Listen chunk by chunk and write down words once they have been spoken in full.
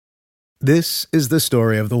This is the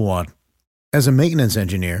story of the one. As a maintenance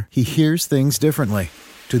engineer, he hears things differently.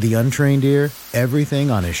 To the untrained ear,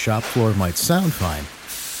 everything on his shop floor might sound fine,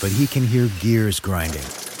 but he can hear gears grinding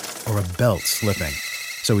or a belt slipping.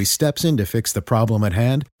 So he steps in to fix the problem at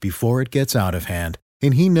hand before it gets out of hand.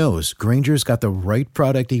 And he knows Grainger's got the right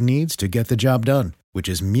product he needs to get the job done, which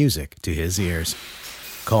is music to his ears.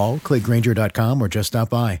 Call, click Grainger.com, or just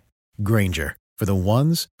stop by. Grainger, for the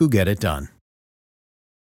ones who get it done.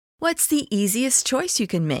 What's the easiest choice you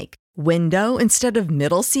can make? Window instead of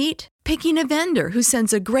middle seat? Picking a vendor who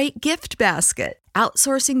sends a great gift basket?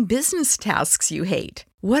 Outsourcing business tasks you hate?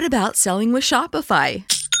 What about selling with Shopify?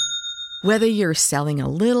 Whether you're selling a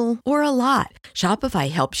little or a lot,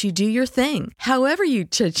 Shopify helps you do your thing, however you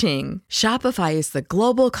cha-ching. Shopify is the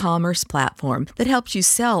global commerce platform that helps you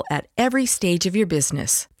sell at every stage of your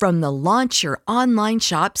business. From the launch your online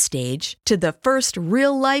shop stage to the first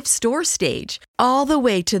real-life store stage, all the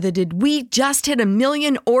way to the did we just hit a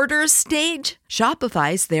million orders stage.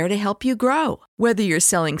 Shopify's there to help you grow. Whether you're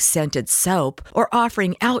selling scented soap or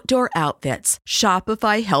offering outdoor outfits,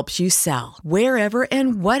 Shopify helps you sell. Wherever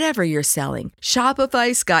and whatever you're selling,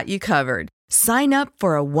 Shopify's got you covered. Sign up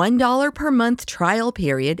for a $1 per month trial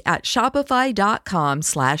period at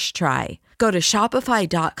shopify.com/try. Go to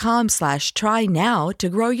shopify.com/try now to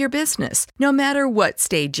grow your business, no matter what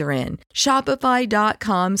stage you're in.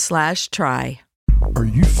 Shopify.com/try. Are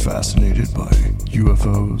you fascinated by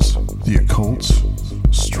UFOs, the occult,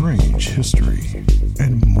 strange history,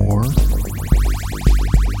 and more?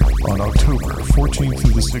 On October 14th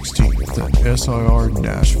through the 16th at SIR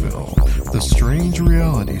Nashville, the Strange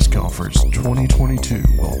Realities Conference 2022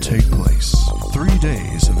 will take place. 3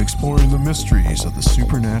 days of exploring the mysteries of the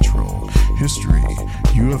supernatural, history,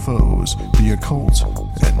 UFOs, the occult,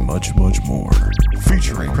 and much, much more.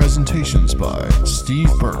 Featuring presentations by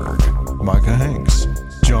Steve Berg, Micah Hanks,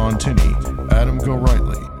 John Tinney, Adam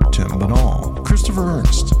Gorightly, Tim Banal, Christopher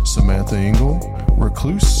Ernst, Samantha Engel,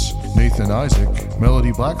 Recluse, Nathan Isaac,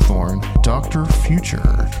 Melody Blackthorn, Dr.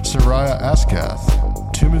 Future, Soraya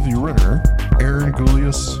Askath, Timothy Ritter, Aaron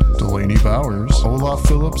Goulias, Delaney Bowers, Olaf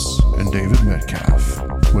Phillips, and David Metcalf.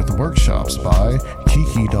 With workshops by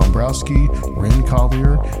Kiki Dombrowski, Ren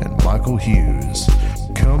Collier, and Michael Hughes.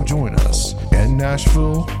 Come join us in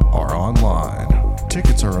Nashville or online.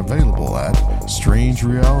 Tickets are available at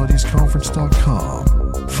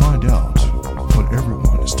strangerealitiesconference.com. Find out what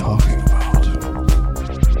everyone is talking about.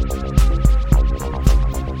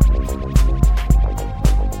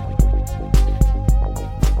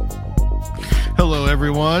 Hello,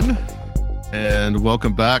 everyone, and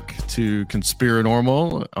welcome back to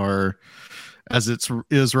Conspiranormal, or as it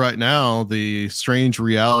is right now, the Strange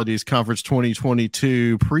Realities Conference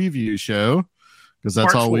 2022 preview show, because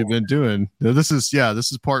that's all we've been doing. This is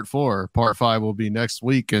part 4. Part 5 will be next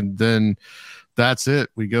week, and then that's it.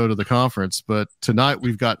 We go to the conference. But tonight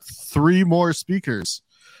we've got 3 more speakers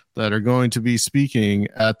that are going to be speaking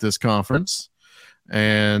at this conference.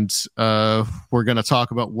 And we're going to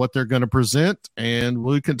talk about what they're going to present, and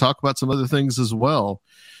we can talk about some other things as well.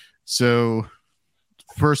 So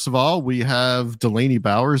first of all, we have Delaney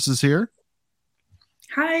Bowers is here.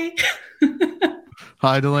 Hi.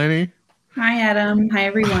 Hi, Delaney. Hi, Adam. Hi,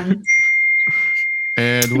 everyone.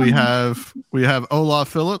 And we have Olaf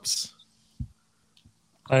Phillips.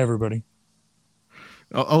 Hi, everybody.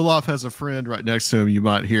 Olaf has a friend right next to him you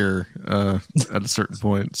might hear at a certain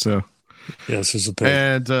point. So yes, there's a pig.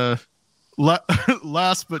 And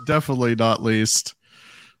last but definitely not least,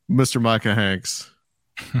 Mr. Micah Hanks.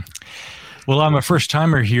 Well, I'm a first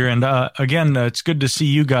timer here, and again, it's good to see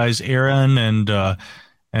you guys, Aaron, and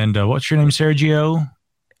what's your name, Sergio,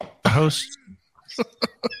 the host.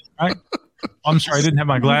 Right? I'm sorry, I didn't have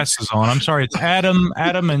my glasses on. I'm sorry, it's Adam,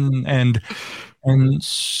 and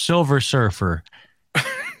Silver Surfer.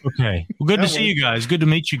 Okay, well, good to see you guys. Good to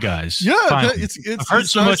meet you guys. Yeah, I've heard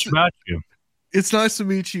so much about you. It's nice to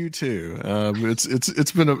meet you too.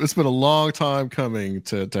 It's been a long time coming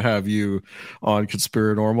to have you on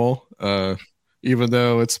Conspiranormal. Even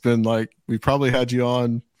though it's been like we probably had you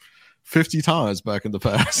on 50 times back in the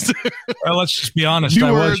past. Well, let's just be honest. You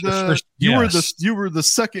were the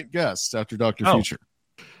second guest after Dr. Future.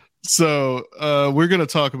 So we're going to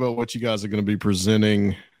talk about what you guys are going to be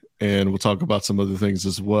presenting, and we'll talk about some other things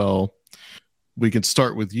as well. We can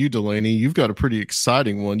start with you, Delaney. You've got a pretty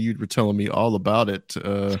exciting one. You were telling me all about it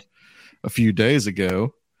a few days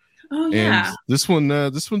ago. Oh yeah. And this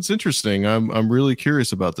one's interesting. I'm really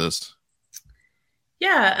curious about this.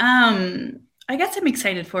 Yeah. I guess I'm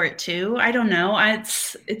excited for it too. I don't know.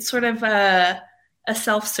 It's sort of a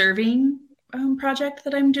self-serving project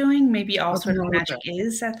that I'm doing. Maybe all sort of magic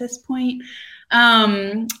is at this point.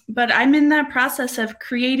 But I'm in the process of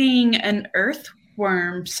creating an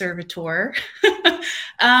earthworm servitor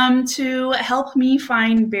to help me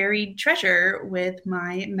find buried treasure with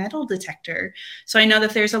my metal detector. So I know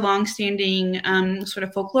that there's a longstanding sort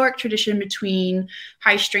of folkloric tradition between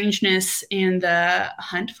high strangeness and the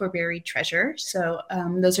hunt for buried treasure. So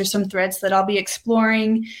those are some threads that I'll be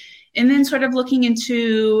exploring. And then sort of looking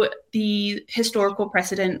into the historical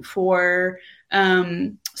precedent for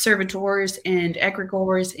servitors and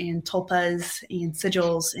egregores and tulpas and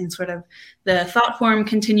sigils and sort of the thought form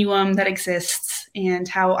continuum that exists and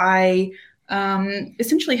how I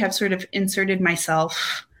essentially have sort of inserted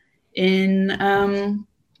myself in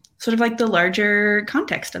sort of like the larger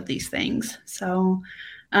context of these things. So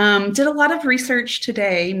did a lot of research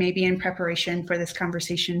today, maybe in preparation for this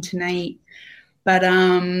conversation tonight. But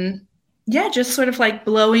yeah, just sort of like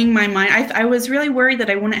blowing my mind. I was really worried that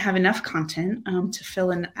I wouldn't have enough content to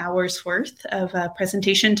fill an hour's worth of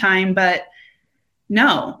presentation time, but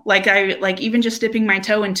no, like even just dipping my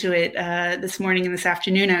toe into it this morning and this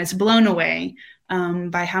afternoon, I was blown away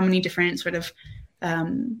by how many different sort of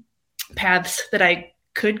paths that I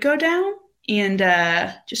could go down, and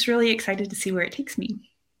just really excited to see where it takes me.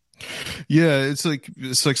 Yeah, it's like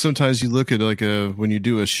sometimes you look at like when you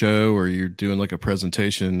do a show or you're doing like a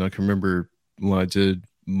presentation. I can remember when I did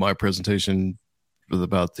my presentation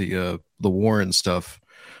about the Warren stuff.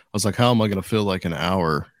 I was like, how am I going to fill like an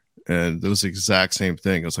hour? And it was the exact same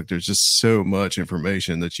thing. I was like, there's just so much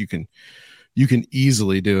information that you can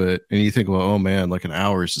easily do it. And you think, well, oh man, like an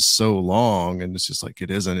hour is just so long, and it's just like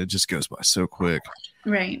it isn't. It just goes by so quick.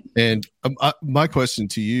 Right. And my question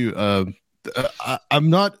to you, I'm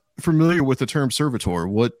not familiar with the term servitor.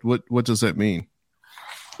 What does that mean?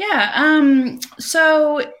 Yeah.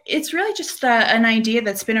 So it's really just an idea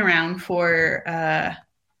that's been around for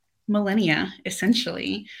millennia,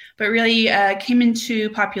 essentially, but really came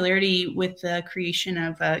into popularity with the creation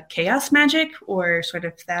of chaos magic, or sort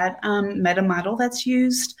of that meta model that's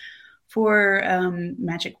used for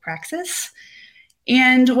magic praxis.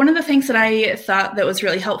 And one of the things that I thought that was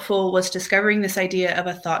really helpful was discovering this idea of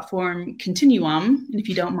a thought form continuum. And if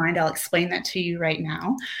you don't mind, I'll explain that to you right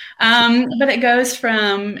now. But it goes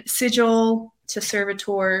from sigil to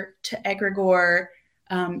servitor to egregore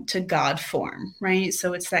to God form, right?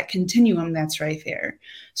 So it's that continuum that's right there.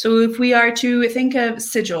 So if we are to think of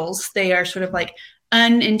sigils, they are sort of like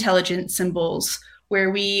unintelligent symbols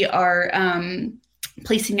where we are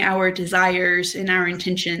placing our desires and our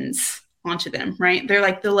intentions onto them, right? They're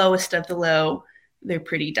like the lowest of the low. They're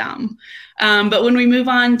pretty dumb. But when we move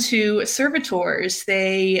on to servitors,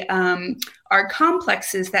 they are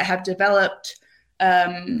complexes that have developed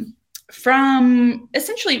from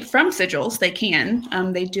sigils.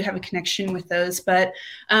 They do have a connection with those, but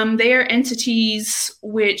they are entities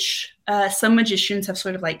which some magicians have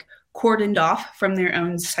sort of like cordoned off from their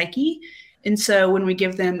own psyche. And so when we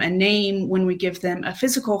give them a name, when we give them a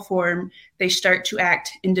physical form, they start to act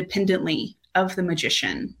independently of the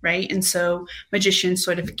magician, right? And so magicians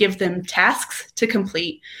sort of give them tasks to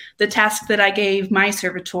complete. The task that I gave my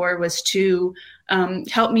servitor was to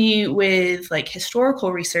help me with like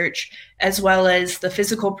historical research, as well as the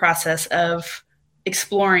physical process of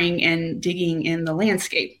exploring and digging in the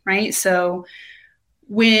landscape, right? So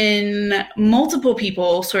when multiple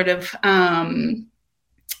people sort of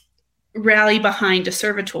rally behind a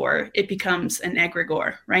servitor, it becomes an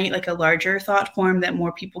egregore, right? Like a larger thought form that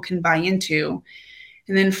more people can buy into.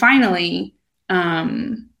 And then finally,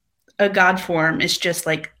 a God form is just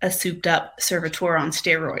like a souped up servitor on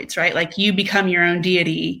steroids, right? Like you become your own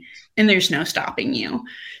deity and there's no stopping you.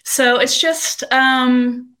 So it's just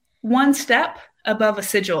one step above a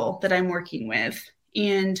sigil that I'm working with.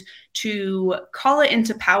 And to call it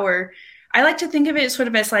into power, I like to think of it sort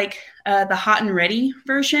of as like the hot and ready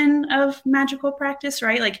version of magical practice,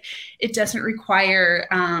 right? Like it doesn't require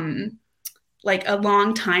like a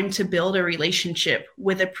long time to build a relationship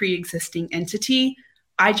with a pre-existing entity.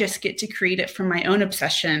 I just get to create it from my own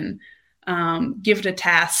obsession, give it a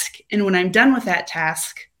task. And when I'm done with that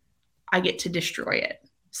task, I get to destroy it.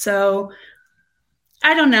 So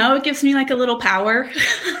I don't know, it gives me like a little power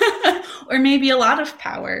or maybe a lot of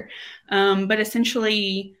power. But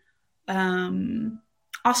essentially, Austin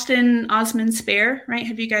Osman Spare, right?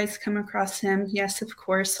 Have you guys come across him? Yes, of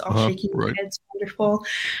course. All shaking right. heads, wonderful.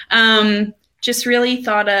 Just really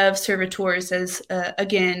thought of servitors as,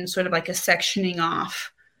 again, sort of like a sectioning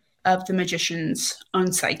off of the magician's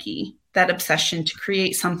own psyche, that obsession to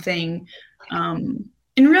create something, and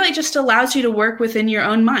really just allows you to work within your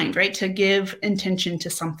own mind, right? To give intention to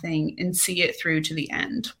something and see it through to the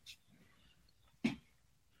end.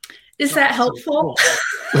 Is that helpful?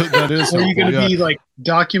 That is. Are you going to helpful, be like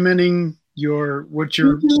documenting what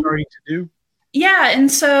you're starting to do? Yeah, and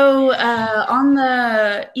so on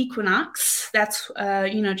the equinox, that's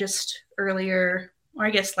just earlier, or I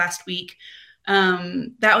guess last week,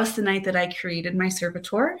 that was the night that I created my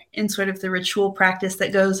servitor and sort of the ritual practice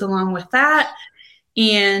that goes along with that.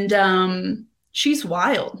 And she's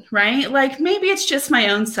wild, right? Like maybe it's just my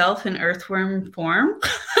own self in earthworm form,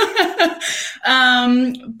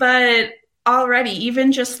 but already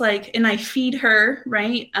even just like, and I feed her,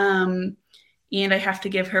 right? And I have to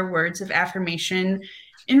give her words of affirmation.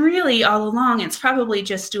 And really all along, it's probably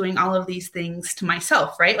just doing all of these things to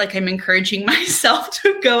myself, right? Like I'm encouraging myself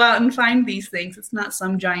to go out and find these things. It's not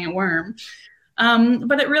some giant worm.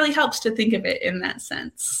 But it really helps to think of it in that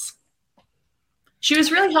sense. She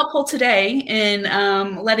was really helpful today in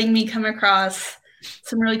letting me come across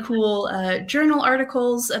some really cool journal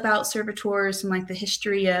articles about servitors and like the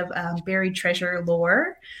history of buried treasure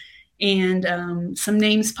lore. And some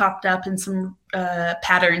names popped up and some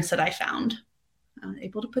patterns that I found.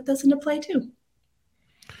 Able to put those into play too.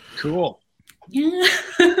 Cool. Yeah.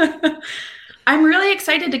 I'm really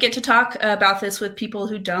excited to get to talk about this with people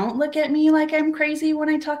who don't look at me like I'm crazy when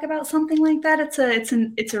I talk about something like that.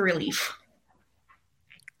 It's a relief.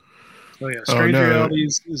 Oh yeah, Strange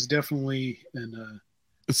Realities is definitely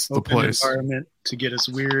it's the open place environment to get as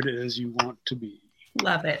weird as you want to be.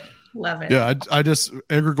 Love it. Yeah, I just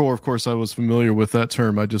egregore, of course, I was familiar with that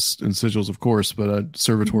term. I just and sigils, of course, but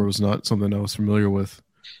servitor was not something I was familiar with.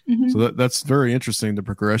 Mm-hmm. So that's very interesting. The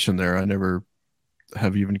progression there, I never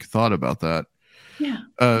have even thought about that.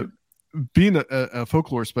 Yeah. Being a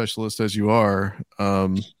folklore specialist as you are,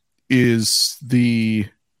 is the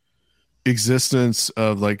existence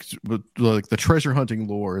of like the treasure hunting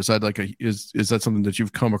lore, is that is that something that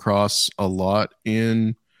you've come across a lot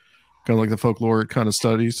in kind of like the folklore kind of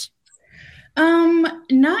studies?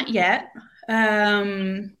 Not yet.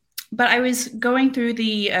 But I was going through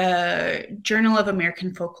the Journal of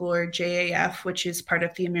American Folklore, JAF, which is part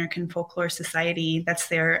of the American Folklore Society. That's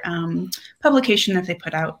their publication that they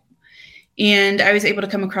put out. And I was able to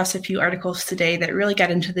come across a few articles today that really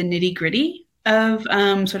got into the nitty-gritty of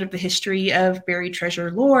sort of the history of buried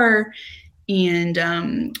treasure lore.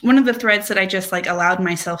 And one of the threads that I just like allowed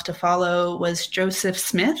myself to follow was Joseph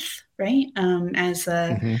Smith, right? As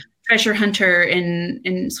a treasure hunter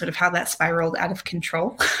and sort of how that spiraled out of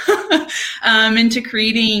control into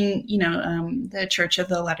creating, the Church of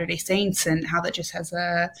the Latter-day Saints, and how that just has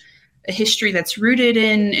a history that's rooted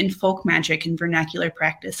in folk magic and vernacular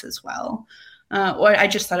practice as well. I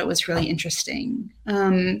just thought it was really interesting.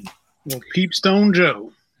 Well, Peepstone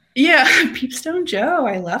Joe. Yeah, Peepstone Joe.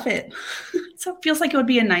 I love it. So it feels like it would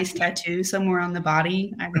be a nice tattoo somewhere on the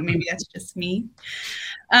body. I don't know, maybe that's just me.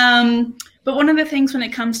 But one of the things when it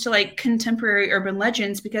comes to like contemporary urban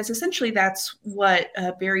legends, because essentially that's what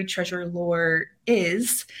buried treasure lore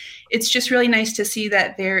is, it's just really nice to see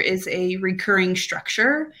that there is a recurring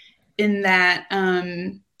structure in that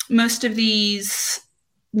most of these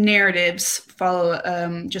narratives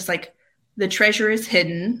follow just like the treasure is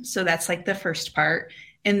hidden. So that's like the first part.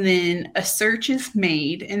 And then a search is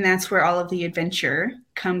made, and that's where all of the adventure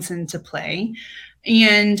comes into play.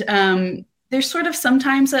 And there's sort of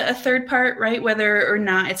sometimes a third part, right? Whether or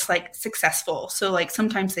not it's like successful. So like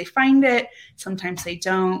sometimes they find it, sometimes they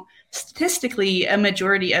don't. Statistically, a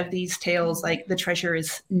majority of these tales, like the treasure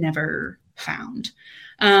is never found.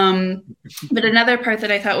 But another part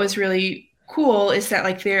that I thought was really cool is that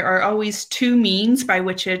like there are always two means by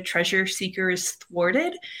which a treasure seeker is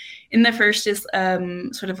thwarted. And the first is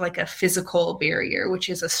sort of like a physical barrier, which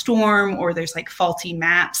is a storm, or there's like faulty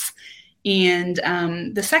maps. And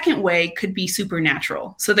the second way could be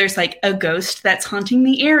supernatural. So there's like a ghost that's haunting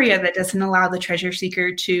the area that doesn't allow the treasure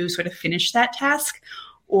seeker to sort of finish that task,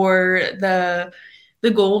 or the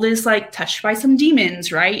gold is like touched by some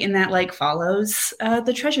demons, right? And that like follows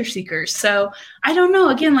the treasure seekers. So I don't know.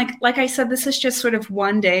 Again, like I said, this is just sort of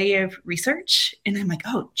one day of research, and I'm like,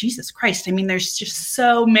 oh, Jesus Christ. I mean, there's just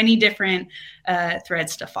so many different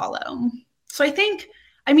threads to follow. So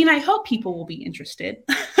I hope people will be interested.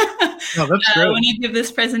 No, that's great. When you give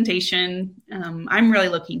this presentation, I'm really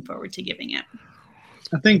looking forward to giving it.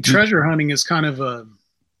 I think treasure hunting is kind of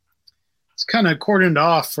cordoned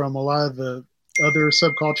off from a lot of the other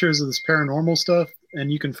subcultures of this paranormal stuff,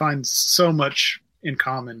 and you can find so much in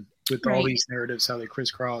common with all these narratives, how they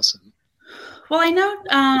crisscross. Well, I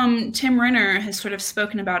know Tim Renner has sort of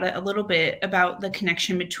spoken about it a little bit, about the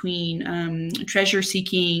connection between treasure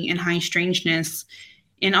seeking and high strangeness,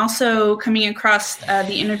 and also coming across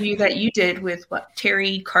the interview that you did with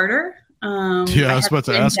Terry Carter Yeah, I was about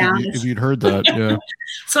to ask if you'd heard that. Yeah.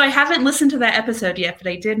 So I haven't listened to that episode yet, but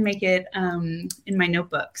I did make it in my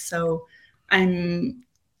notebook. So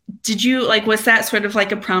did you was that sort of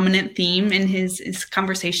like a prominent theme in his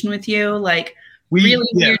conversation with you? Like really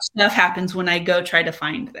weird stuff happens when I go try to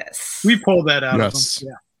find this. We pulled that out of him.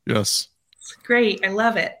 Yeah. Yes. It's great. I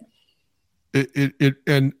love it.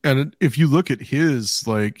 And if you look at his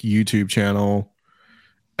YouTube channel,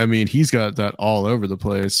 I mean, he's got that all over the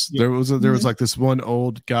place. Yeah. There was like this one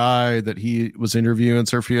old guy that he was interviewing,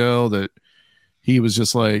 Sergio, that he was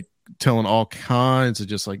just like telling all kinds of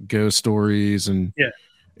just like ghost stories and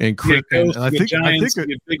ghosts, I think you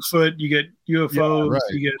get Bigfoot, you get UFOs,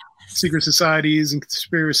 you get secret societies and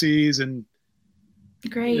conspiracies, and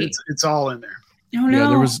great. It's all in there. Oh no,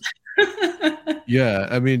 there was. Yeah,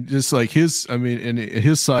 I mean, just like his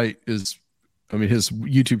site is, his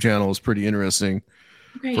YouTube channel is pretty interesting.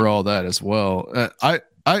 Great. For all that as well. I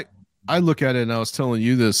look at it, and I was telling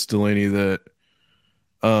you this, Delaney, that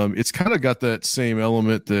it's kind of got that same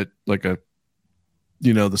element that the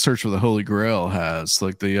search for the Holy Grail has,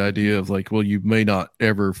 like the idea of you may not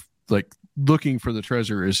ever looking for the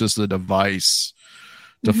treasure is just a device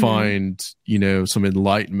to find some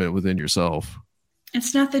enlightenment within yourself.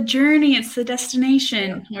 It's not the journey, it's the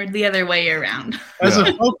destination, or the other way around. As a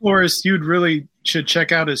folklorist, you'd really should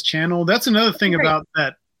check out his channel. That's another thing about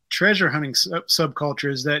that treasure hunting subculture,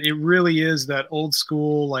 is that it really is that old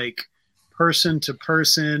school, person to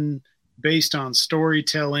person, based on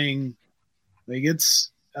storytelling. I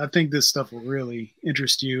think this stuff will really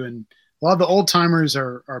interest you. And a lot of the old timers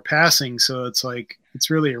are passing, so it's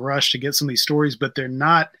really a rush to get some of these stories, but they're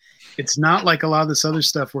not. It's not like a lot of this other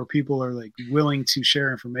stuff where people are willing to share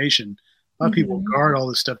information. A lot of people guard all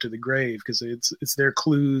this stuff to the grave because it's their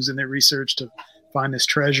clues and their research to find this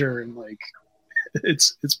treasure, and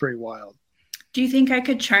it's pretty wild. Do you think I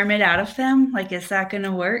could charm it out of them? Is that going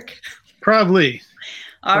to work? Probably.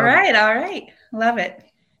 All right. Love it.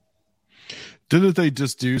 Didn't they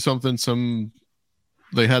just do something?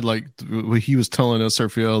 They had he was telling us,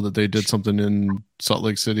 Sergio, that they did something in Salt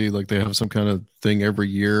Lake City. They have some kind of thing every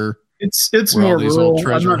year. It's more rural.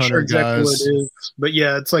 I'm not sure exactly what it is, but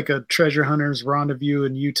yeah, it's like a treasure hunter's rendezvous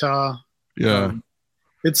in Utah. Yeah,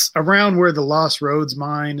 it's around where the Lost Roads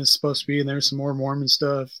mine is supposed to be, and there's some more Mormon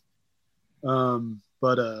stuff.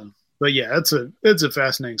 But yeah, it's a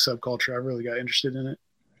fascinating subculture. I really got interested in it.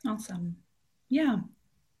 Awesome. Yeah.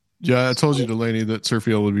 Yeah, I told you, Delaney, that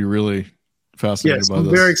Sergio would be really fascinated by this.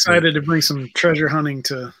 I'm very excited to bring some treasure hunting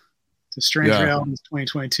to Strange Realities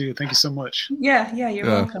 2022. Thank you so much. Yeah, you're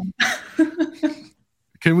welcome.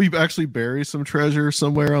 Can we actually bury some treasure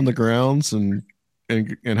somewhere on the grounds and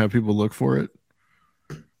have people look for it?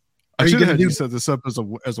 I should have you set this up as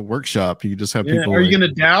a workshop. You just have people. Are you going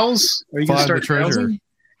to dowse? Are you going to start treasure? Dowsing?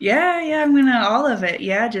 Yeah, I'm gonna all of it.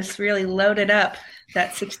 Yeah, just really load it up.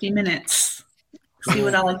 That 60 minutes. See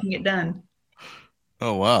what all I can get done.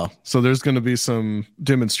 Oh wow! So there's going to be some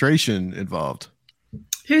demonstration involved.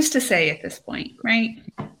 Who's to say at this point, right?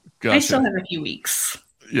 Gotcha. I still have a few weeks.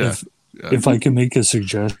 Yeah. If I can make a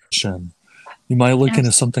suggestion, you might look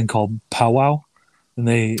into something called Powwow, and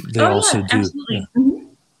they also do. Absolutely.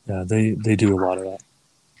 Yeah, they do a lot of that.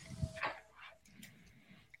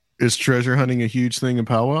 Is treasure hunting a huge thing in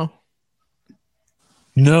Powwow?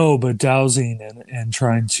 No, but dowsing and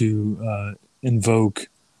trying to invoke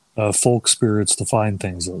folk spirits to find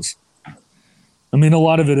things is. I mean, a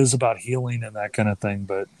lot of it is about healing and that kind of thing,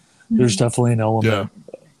 but there's definitely an element,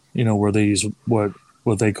 where they use what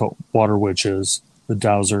they call water witches, the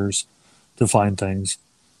dowsers, to find things.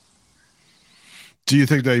 Do you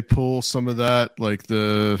think they pull some of that, like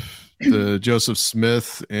the Joseph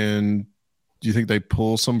Smith, and do you think they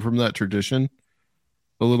pull some from that tradition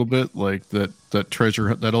a little bit, like that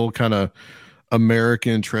treasure, that old kind of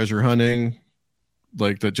American treasure hunting,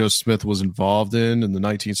 like that Joseph Smith was involved in the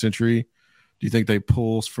 19th century? Do you think they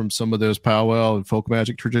pull from some of those powwow and folk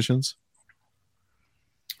magic traditions?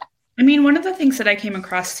 I mean, one of the things that I came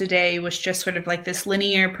across today was just sort of like this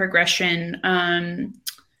linear progression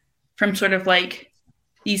from sort of like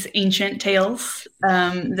these ancient tales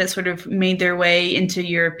that sort of made their way into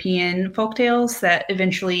European folk tales that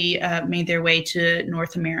eventually made their way to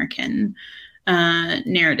North American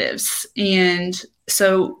narratives. And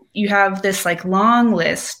so you have this like long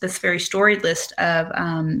list, this very storied list of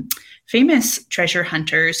famous treasure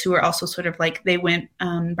hunters who are also sort of like, they went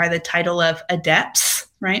by the title of adepts,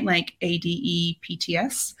 right? Like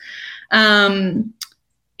ADEPTS. And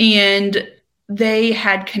they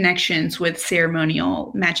had connections with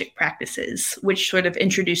ceremonial magic practices, which sort of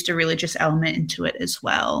introduced a religious element into it as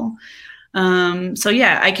well. So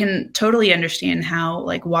yeah, I can totally understand how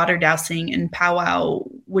like water dowsing and powwow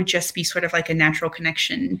would just be sort of like a natural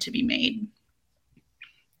connection to be made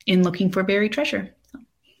in looking for buried treasure.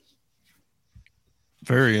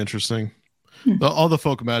 Very interesting. All the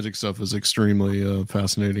folk magic stuff is extremely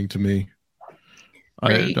fascinating to me.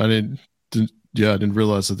 Right. I didn't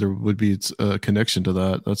realize that there would be a connection to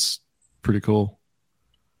that. That's pretty cool.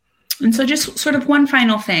 And so just sort of one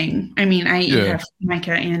final thing. I mean, you have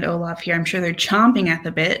Micah and Olaf here. I'm sure they're chomping at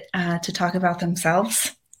the bit to talk about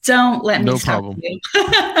themselves. Don't let me stop you.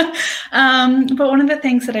 But one of the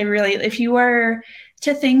things that I really, if you were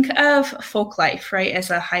to think of folk life, right, as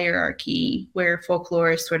a hierarchy where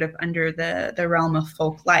folklore is sort of under the realm of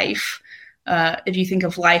folk life, if you think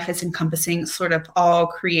of life as encompassing sort of all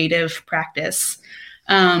creative practice,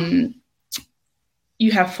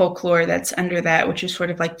 you have folklore that's under that, which is sort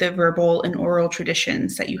of like the verbal and oral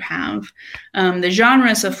traditions that you have. The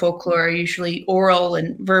genres of folklore are usually oral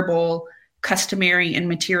and verbal, customary and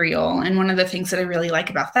material. And one of the things that I really like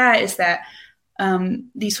about that is that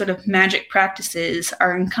these sort of magic practices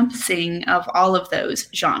are encompassing of all of those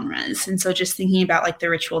genres. And so just thinking about like the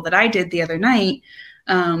ritual that I did the other night,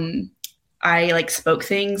 I like spoke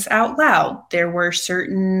things out loud. There were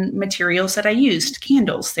certain materials that I used,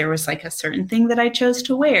 candles. There was like a certain thing that I chose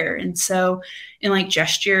to wear. And so in like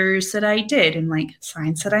gestures that I did and like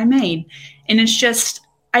signs that I made. And it's just,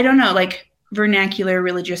 I don't know, like vernacular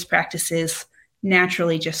religious practices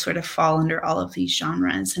naturally just sort of fall under all of these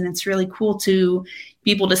genres. And it's really cool to be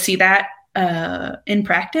able to see that in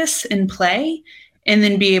practice, in play, and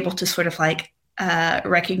then be able to sort of like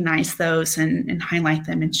recognize those and highlight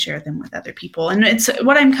them and share them with other people. And it's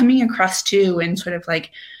what I'm coming across too in sort of like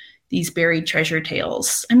these buried treasure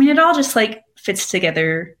tales. I mean, it all just like fits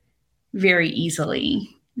together very easily.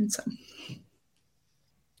 And so,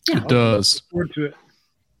 yeah. It does. Forward to it.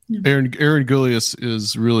 Aaron Gullius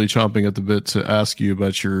is really chomping at the bit to ask you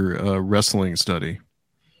about your wrestling study.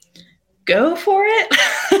 Go for it.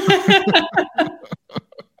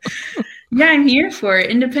 Yeah, I'm here for it.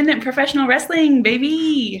 Independent professional wrestling,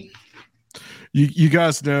 baby. You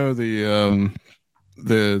guys know the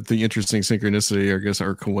interesting synchronicity, I guess,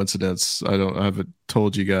 or coincidence. I haven't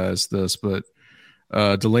told you guys this, but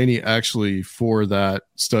Delaney actually, for that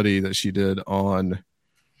study that she did on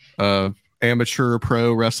amateur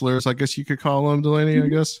pro wrestlers, I guess you could call them, Delaney, I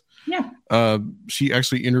guess. Yeah. She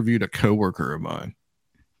actually interviewed a coworker of mine.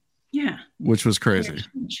 Yeah. Which was crazy.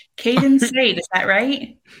 Caden Sade, is that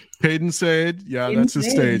right? Caden Sade. Yeah, Caden that's his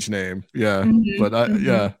Sade. Stage name. Yeah. But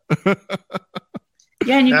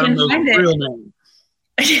Yeah, and you can find it. Real name.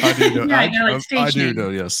 I do know. Yeah, I do know.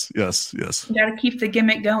 Yes. You got to keep the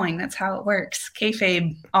gimmick going. That's how it works.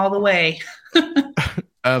 Kayfabe all the way.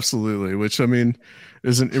 Absolutely. Which, I mean,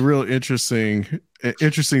 is a real interesting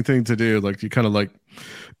thing to do. Like you kind of like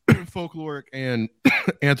folkloric and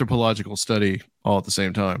anthropological study all at the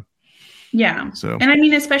same time. Yeah. So, and I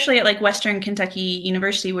mean, especially at like Western Kentucky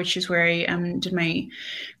University, which is where I did my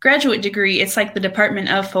graduate degree, it's like the Department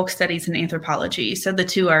of Folk Studies and Anthropology. So the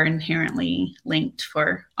two are inherently linked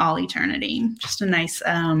for all eternity. Just a nice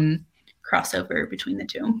crossover between the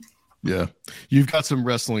two. Yeah. You've got some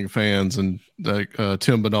wrestling fans, and like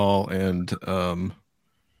Tim Banal and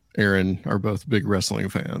Aaron are both big wrestling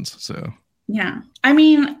fans. So yeah, I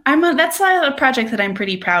mean, that's a project that I'm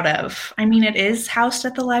pretty proud of. I mean, it is housed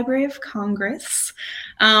at the Library of Congress,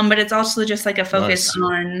 but it's also just like a focus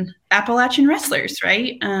on Appalachian wrestlers,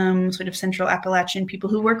 right? Sort of Central Appalachian people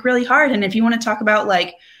who work really hard. And if you want to talk about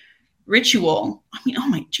like ritual, I mean, oh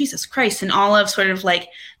my Jesus Christ, and all of sort of like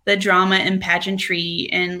the drama and pageantry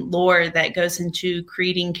and lore that goes into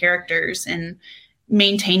creating characters and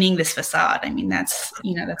maintaining this facade. I mean, that's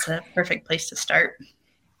a perfect place to start.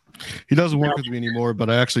 He doesn't work with me anymore, but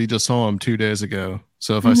I actually just saw him 2 days ago.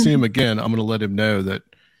 So if I see him again, I'm going to let him know that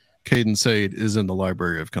Caden Sade is in the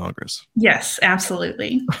Library of Congress. Yes,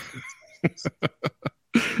 absolutely.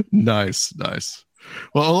 Nice.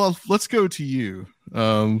 Well, let's go to you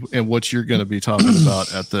and what you're going to be talking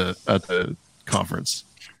about at the conference.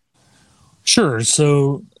 Sure.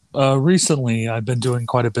 So recently, I've been doing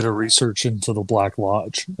quite a bit of research into the Black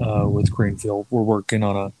Lodge with Greenfield. We're working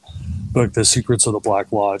on a book, The Secrets of the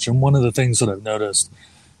Black Lodge. And one of the things that I've noticed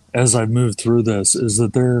as I've moved through this is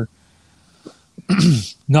that there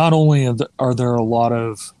not only are there a lot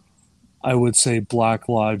of, I would say, Black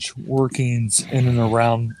Lodge workings in and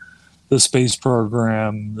around the space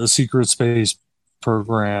program, the secret space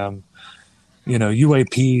program,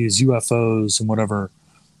 UAPs, UFOs, and whatever,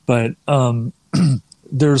 but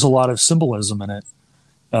there's a lot of symbolism in it,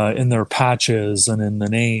 in their patches and in the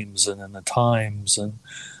names and in the times. And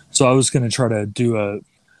so I was going to try to do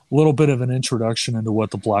little bit of an introduction into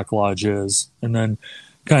what the Black Lodge is, and then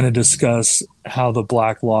kind of discuss how the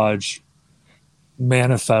Black Lodge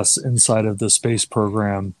manifests inside of the space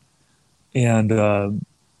program and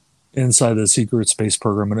inside the secret space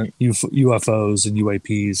program and UFOs and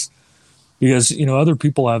UAPs. Because, other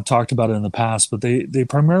people have talked about it in the past, but they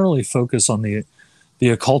primarily focus on the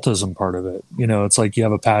occultism part of it. It's like you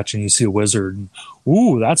have a patch and you see a wizard and,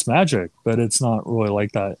 ooh, that's magic, but it's not really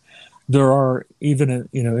like that. There are, even,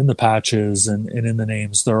 in the patches and in the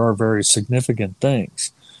names, there are very significant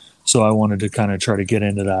things. So I wanted to kind of try to get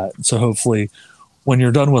into that. So hopefully when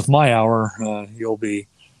you're done with my hour,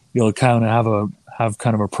 you'll kind of have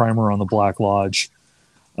kind of a primer on the Black Lodge.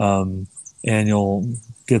 And you'll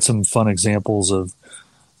get some fun examples of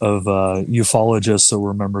ufologists who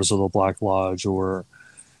were members of the Black Lodge, or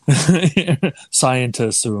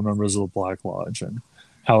scientists who were members of the Black Lodge, and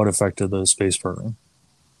how it affected the space program.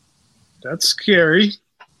 That's scary.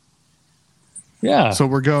 Yeah. So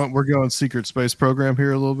we're going secret space program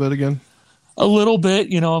here a little bit again. A little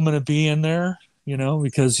bit. I'm going to be in there.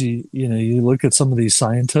 Because you look at some of these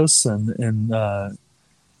scientists and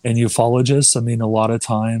ufologists. I mean, a lot of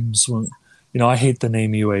times when I hate the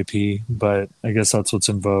name UAP, but I guess that's what's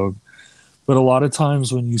in vogue. But a lot of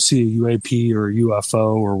times when you see a UAP or a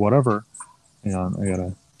UFO or whatever, I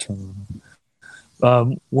gotta turn it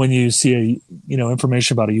on. When you see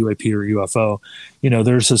information about a UAP or UFO,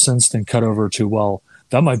 there's this instant cut over to, well,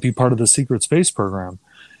 that might be part of the secret space program.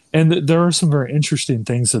 And there are some very interesting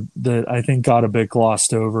things that I think got a bit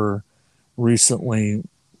glossed over recently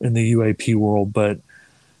in the UAP world, but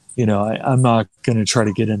I'm not going to try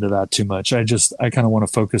to get into that too much. I kind of want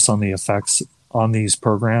to focus on the effects on these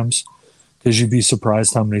programs, because you'd be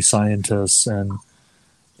surprised how many scientists and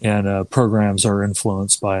programs are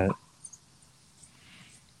influenced by it.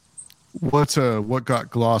 What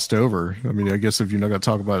got glossed over? I mean, I guess if you're not going to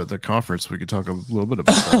talk about it at the conference, we could talk a little bit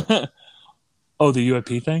about that. Oh, the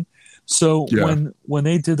UAP thing. So yeah. when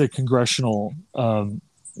they did the congressional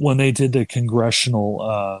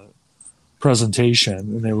presentation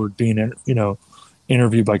and they were being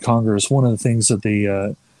interviewed by Congress, one of the things that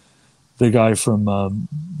the guy from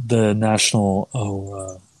the national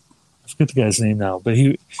I forget the guy's name now, but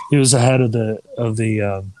he was the head of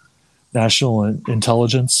the National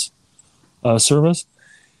Intelligence Service.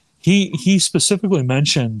 He specifically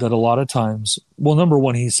mentioned that a lot of times, well, number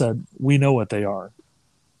one, he said, we know what they are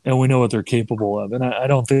and we know what they're capable of. And I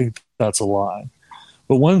don't think that's a lie.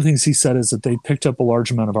 But one of the things he said is that they picked up a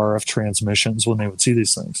large amount of RF transmissions when they would see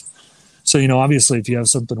these things. So, obviously, if you have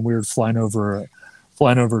something weird flying over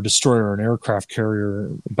a destroyer, an aircraft carrier,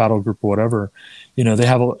 battle group, or whatever, they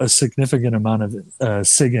have a significant amount of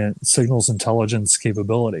signals intelligence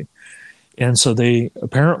capability. And so they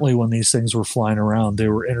apparently, when these things were flying around, they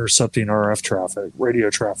were intercepting RF traffic, radio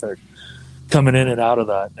traffic, coming in and out of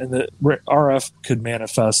that. And the RF could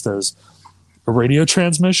manifest as a radio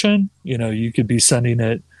transmission. You could be sending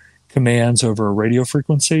it commands over a radio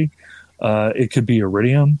frequency. It could be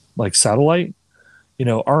iridium, like satellite.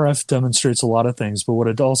 RF demonstrates a lot of things, but what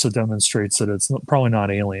it also demonstrates that it's probably not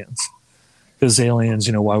aliens. Because aliens,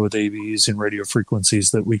 why would they be using radio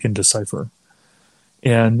frequencies that we can decipher?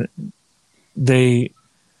 And I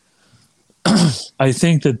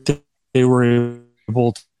think that they were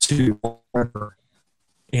able to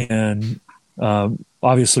and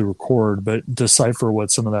obviously record, but decipher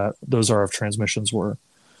what some of those RF transmissions were. I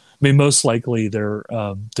mean, most likely they're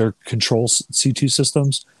control C2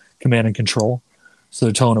 systems, command and control. So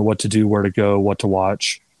they're telling it what to do, where to go, what to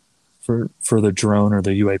watch for the drone or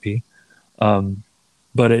the UAP.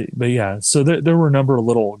 But yeah, so there were a number of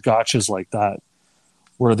little gotchas like that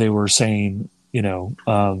where they were saying,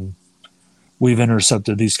 we've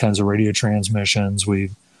intercepted these kinds of radio transmissions.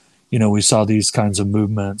 We saw these kinds of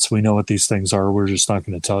movements. We know what these things are. We're just not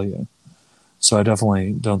going to tell you. So I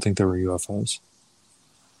definitely don't think they were UFOs.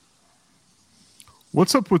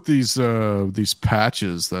 What's up with these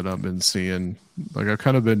patches that I've been seeing? Like I've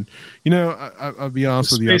kind of been, I'll be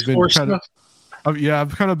honest with you.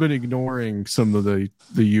 I've kind of been ignoring some of the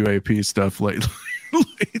UAP stuff lately.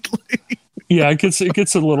 Yeah, it gets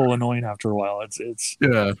a little annoying after a while. It's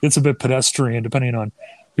a bit pedestrian depending on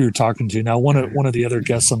who you're talking to. Now, one of the other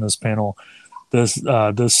guests on this panel,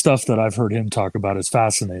 the stuff that I've heard him talk about is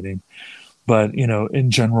fascinating, but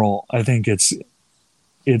in general, I think it's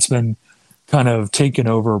been kind of taken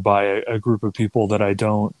over by a group of people that I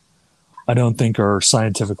don't think are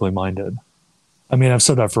scientifically minded. I mean, I've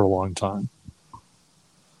said that for a long time.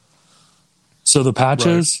 So the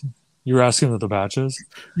patches. Right. You were asking about the patches?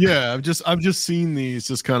 Yeah, I've just seen these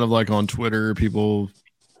just kind of like on Twitter, people,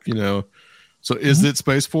 So is it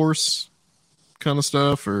Space Force? kind of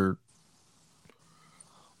stuff, or?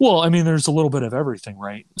 Well, I mean, there's a little bit of everything,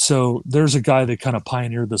 right? So there's a guy that kind of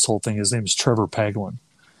pioneered this whole thing. His name is Trevor Paglen,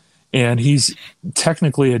 and he's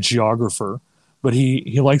technically a geographer, but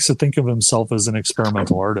he likes to think of himself as an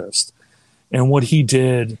experimental artist. And what he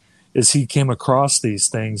did is he came across these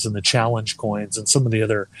things and the challenge coins and some of the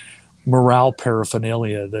other morale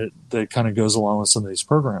paraphernalia that kind of goes along with some of these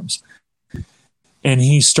programs. And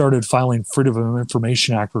he started filing Freedom of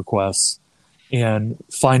Information Act requests and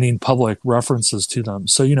finding public references to them.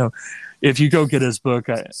 So, if you go get his book,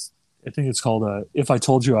 I think it's called If I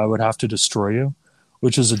Told You I Would Have to Destroy You,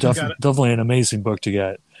 which is definitely an amazing book to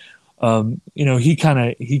get. He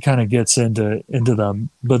kind of gets into them,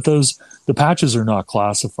 but the patches are not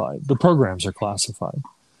classified. The programs are classified.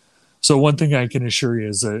 So one thing I can assure you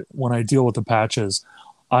is that when I deal with the patches,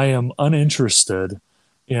 I am uninterested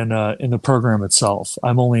in the program itself.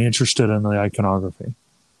 I'm only interested in the iconography.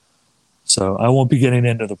 So I won't be getting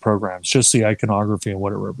into the programs, just the iconography and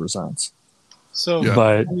what it represents. So,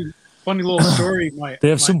 but funny little story. They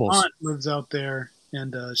have symbols. Aunt lives out there,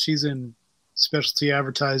 and she's in specialty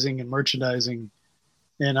advertising and merchandising.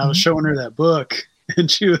 And I was showing her that book, and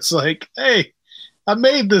she was like, "Hey, I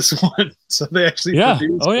made this one." So they actually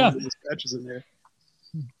produced one of those patches in there.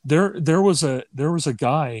 There was a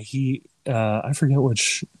guy. He I forget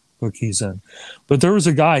which book he's in, but there was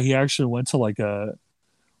a guy. He actually went to like a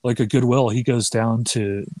Goodwill. He goes down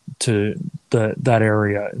to that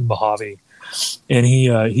area in Mojave, and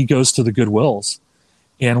he goes to the Goodwills.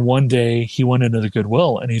 And one day he went into the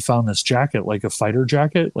Goodwill and he found this jacket, like a fighter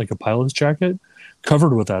jacket, like a pilot's jacket,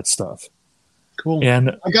 covered with that stuff. Cool.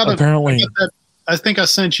 And I think I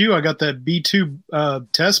sent you. I got that B-2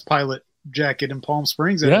 test pilot jacket in Palm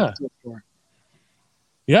Springs. Yeah.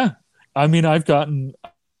 I mean,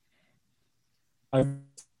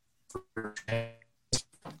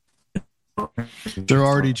 they're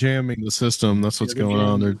already jamming the system. That's what's going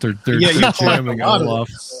on. They're jamming it all off.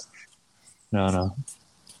 No.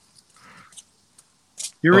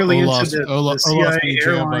 You're really into the Olaf CIA being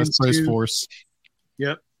jammed by airlines Space too. Force.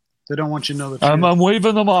 Yep. They don't want you to know the truth. I'm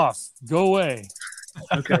waving them off. Go away.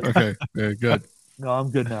 Okay. Yeah, good. No,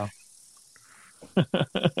 I'm good now.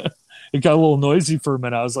 It got a little noisy for a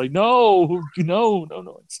minute. I was like, no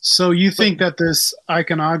noise. So you think that this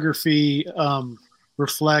iconography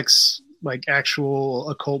reflects like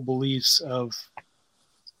actual occult beliefs of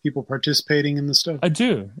people participating in the stuff? I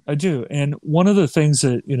do. And one of the things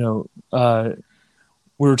that,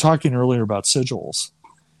 we were talking earlier about sigils,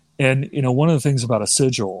 and, one of the things about a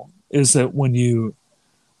sigil is that when you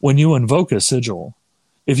invoke a sigil,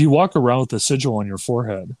 if you walk around with the sigil on your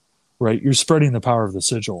forehead, right, you're spreading the power of the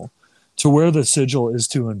sigil. To wear the sigil is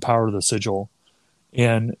to empower the sigil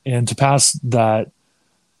and to pass that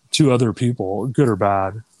to other people, good or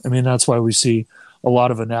bad. I mean, that's why we see a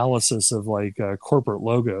lot of analysis of like corporate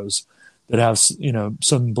logos that have,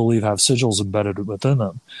 some believe have sigils embedded within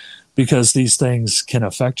them, because these things can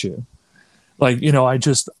affect you. Like,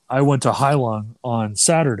 I went to Heilong on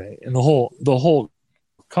Saturday, and the whole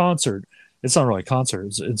concert, it's not really a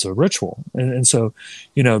concert, it's a ritual. And so,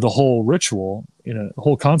 the whole ritual,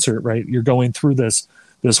 whole concert, right? You're going through this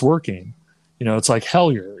working, it's like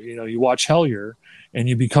Hellier, you watch Hellier and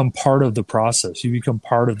you become part of the process. You become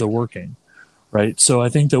part of the working, right? So I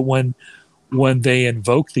think that when they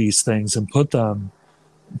invoke these things and print them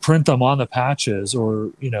on the patches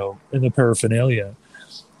or, in the paraphernalia,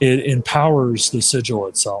 it empowers the sigil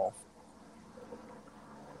itself.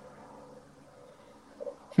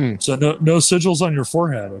 So no sigils on your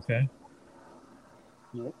forehead, okay?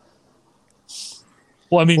 Nope.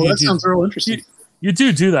 Well, I mean, that sounds real interesting. You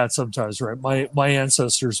do that sometimes, right? My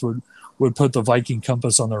ancestors would put the Viking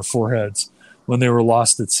compass on their foreheads when they were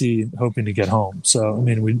lost at sea, hoping to get home. So, I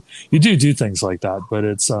mean, you do things like that, but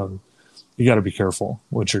it's you got to be careful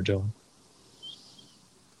what you're doing.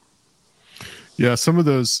 Yeah, some of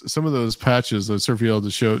those patches that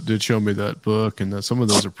Sergio did show me that book, and some of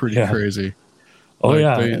those are pretty crazy. Oh,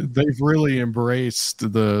 they've really embraced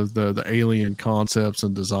the alien concepts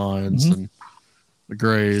and designs and the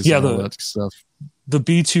grays and all that stuff. The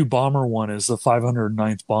B-2 bomber one is the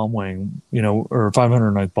 509th Bomb Wing, or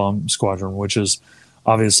 509th Bomb Squadron, which is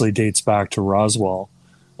obviously dates back to Roswell.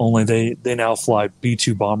 Only they now fly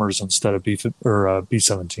B-2 bombers instead of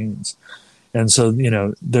B-17s. And so,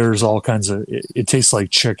 there's all kinds of, it tastes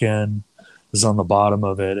like chicken is on the bottom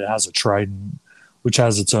of it. It has a trident, which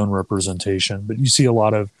has its own representation, but you see a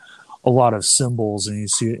lot of symbols, and you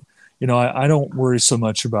see, I don't worry so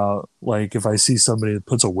much about, like, if I see somebody that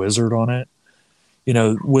puts a wizard on it,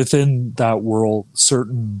 within that world,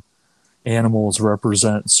 certain animals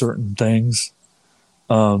represent certain things.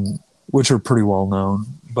 which are pretty well known.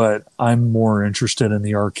 But I'm more interested in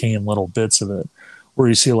the arcane little bits of it, where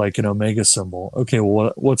you see like an Omega symbol. Okay,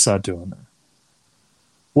 well, what's that doing there?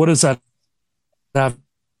 What does that have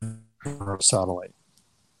for a satellite?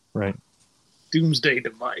 Right. Doomsday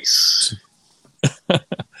device.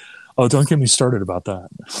 Oh, don't get me started about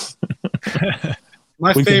that.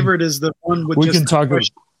 My favorite is the one with just the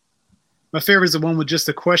question. My favorite is the one with just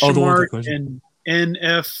the question mark and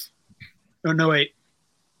NF. Oh no, wait.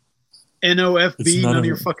 NOFB. None of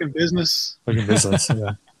your fucking business. Fucking business.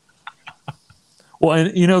 Yeah. Well,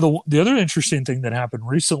 and you know the other interesting thing that happened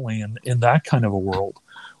recently in that kind of a world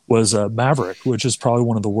was Maverick, which is probably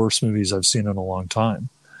one of the worst movies I've seen in a long time.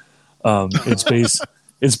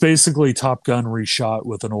 It's basically Top Gun reshot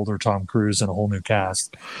with an older Tom Cruise and a whole new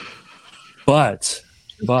cast. But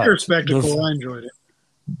pure spectacle. I enjoyed it.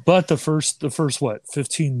 But the first what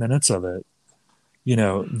 15 minutes of it, you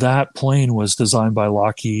know, that plane was designed by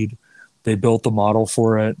Lockheed. They built the model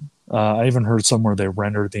for it. I even heard somewhere they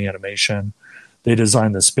rendered the animation. They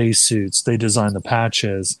designed the spacesuits. They designed the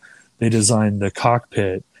patches. They designed the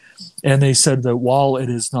cockpit. And they said that while it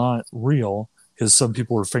is not real, because some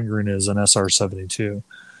people were fingering it as an SR-72,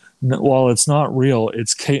 while it's not real,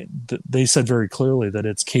 they said very clearly that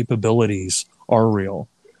its capabilities are real.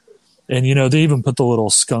 And, you know, they even put the little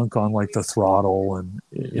skunk on like the throttle and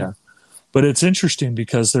yeah. But it's interesting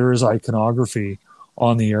because there is iconography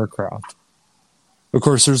on the aircraft. Of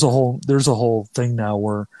course, there's a whole thing now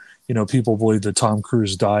where, you know, people believe that Tom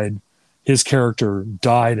Cruise died. His character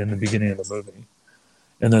died in the beginning of the movie.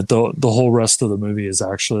 And that the whole rest of the movie is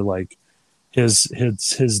actually like his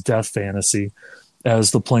death fantasy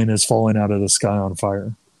as the plane is falling out of the sky on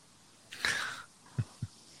fire.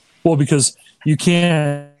 Well, because you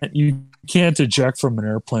can't eject from an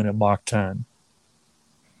airplane at Mach 10.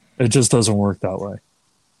 It just doesn't work that way.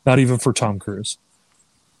 Not even for Tom Cruise.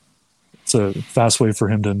 It's a fast way for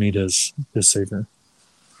him to meet his savior.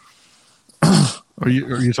 Are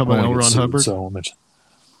you talking about L. Ron Hubbard? So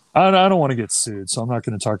I don't want to get sued, so I'm not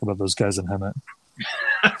going to talk about those guys in Hemet.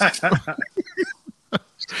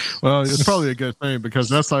 Well, it's probably a good thing because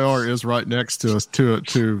SIR is right next to us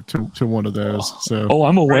to one of those. So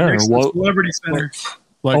I'm aware. Right Celebrity Center.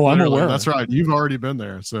 I'm aware. That's right. You've already been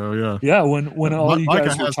there. So yeah. Yeah. When all you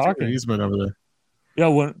guys were talking, he's been over there. Yeah.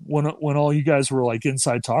 When all you guys were like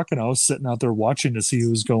inside talking, I was sitting out there watching to see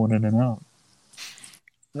who was going in and out.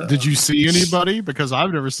 Did you see anybody? Because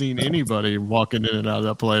I've never seen anybody walking in and out of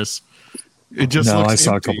that place. It just looks I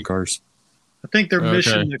saw empty. A couple cars. I think their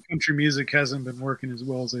mission to country music hasn't been working as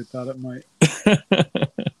well as they thought it might.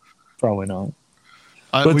 Probably not.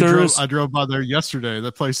 I drove by there yesterday.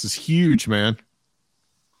 That place is huge, man.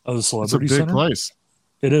 Oh, the Celebrity It's a big Center? place.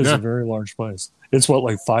 It is a very large place. It's what,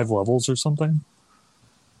 like 5 levels or something?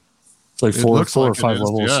 It's like four or five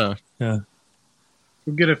levels. Yeah.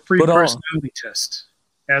 We'll get a free personality test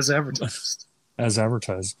as advertised. As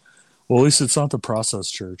advertised. Well, at least it's not the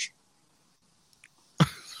Process Church.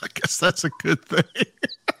 I guess that's a good thing.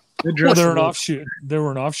 Well, they're an offshoot. They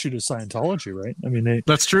were an offshoot of Scientology, right? I mean,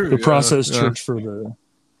 that's true. The Process Church the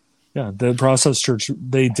Process Church.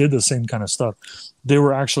 They did the same kind of stuff. They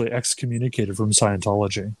were actually excommunicated from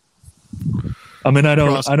Scientology. I mean, I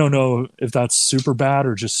don't know if that's super bad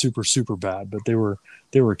or just super super bad, but they were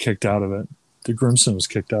kicked out of it. The Grimson was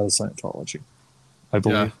kicked out of Scientology, I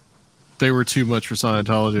believe. Yeah. They were too much for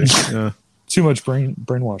Scientology. Yeah, too much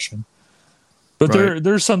brainwashing. But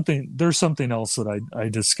there's something else that I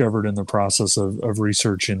discovered in the process of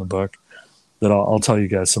researching the book that I'll tell you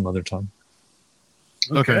guys some other time.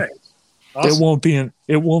 Okay. Awesome.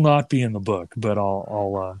 It will not be in the book, but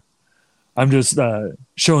I'm just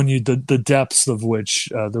showing you the depths of which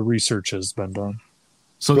the research has been done.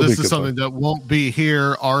 So this is something that won't be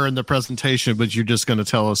here or in the presentation, but you're just going to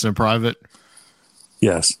tell us in private?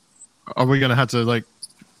 Yes. Are we going to have to like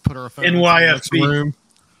put our phone NYFB in the next room?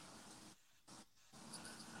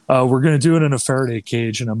 We're going to do it in a Faraday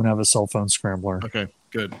cage, and I'm going to have a cell phone scrambler. Okay,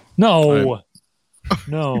 good. No.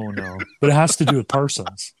 But it has to do with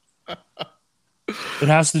Parsons. It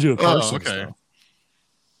has to do with Parsons. Okay. Though.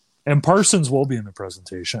 And Parsons will be in the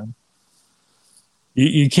presentation.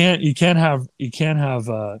 You can't have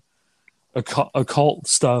occult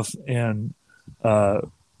stuff and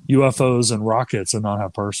UFOs and rockets and not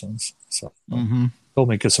have Parsons. So he'll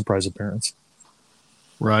make a surprise appearance.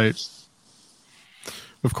 Right.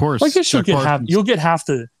 Of course. I guess you'll get half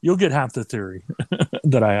the theory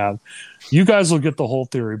that I have. You guys will get the whole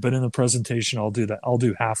theory, but in the presentation I'll do that. I'll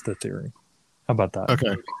do half the theory. How about that?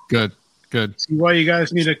 Okay. Good. See why you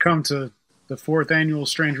guys need to come to the 4th annual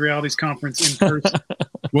Strange Realities Conference in person.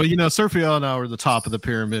 Well, Sergio and I are the top of the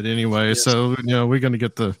pyramid anyway, so we're going to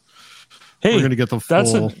get the Hey, we're going to get the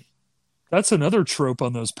full. That's another trope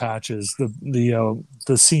on those patches. The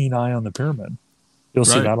seeing eye on the pyramid. You'll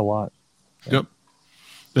see Right. that a lot. Yep.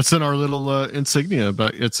 It's in our little insignia,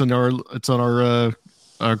 but it's on our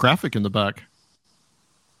graphic in the back.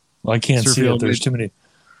 Well, I can't see Sergio it. There's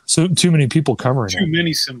too many people covering Too it.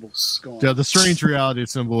 many symbols going. Yeah, the strange reality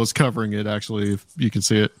symbol is covering it. Actually, if you can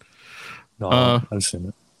see it. No, I've seen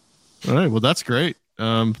it. All right. Well, that's great.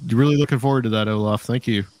 Really looking forward to that, Olaf. Thank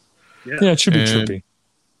you. Yeah, it should be And- trippy.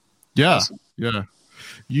 Yeah. Awesome. Yeah.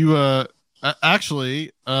 You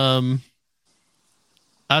actually after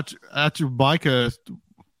Micah,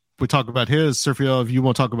 we talk about his. Sergio, if you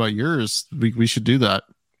want to talk about yours, we should do that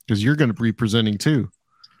because you're going to be presenting too.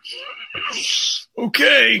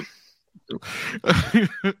 Okay.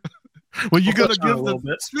 Well, you got to push on a give little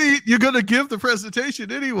the bit. speech. You're going to give the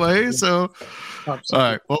presentation anyway. So, all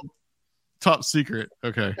right. Well, top secret.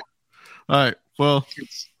 Okay. All right. Well,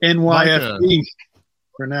 It's NYFB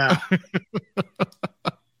for now.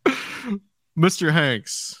 Mr.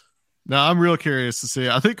 Hanks. Now, I'm real curious to see.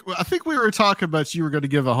 I think we were talking about you were going to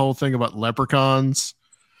give a whole thing about leprechauns.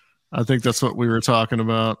 I think that's what we were talking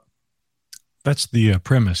about. That's the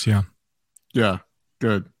premise. Yeah. Yeah.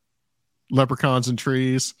 Good. Leprechauns and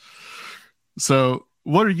trees. So,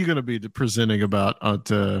 what are you going to be presenting about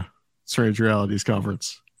at Strange Realities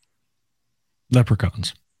Conference?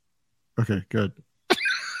 Leprechauns. Okay, good.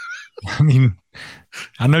 I mean,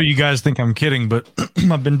 I know you guys think I'm kidding, but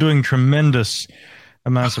I've been doing tremendous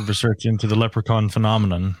amounts of research into the leprechaun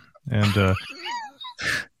phenomenon. And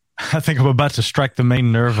I think I'm about to strike the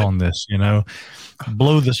main nerve on this,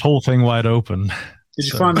 blow this whole thing wide open. Did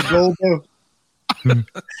you find the gold though? No.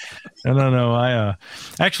 I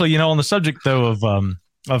actually, on the subject though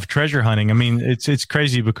of treasure hunting, I mean, it's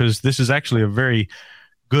crazy because this is actually a very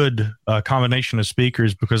good combination of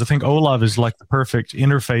speakers, because I think Olav is like the perfect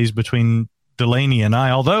interface between Delaney and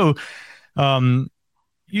I. Although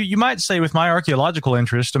you might say with my archaeological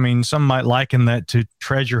interest, I mean, some might liken that to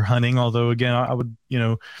treasure hunting. Although again, I would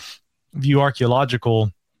view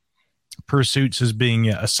archaeological pursuits as being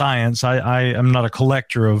a science. I am not a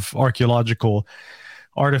collector of archaeological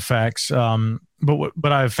artifacts,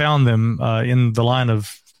 but I've found them in the line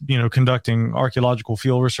of conducting archaeological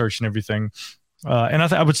field research and everything. And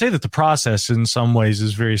I would say that the process in some ways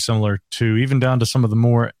is very similar to, even down to some of the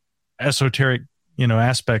more esoteric,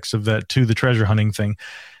 aspects of that, to the treasure hunting thing.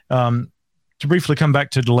 To briefly come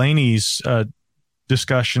back to Delaney's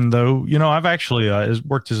discussion, though, I've actually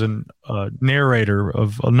worked as a narrator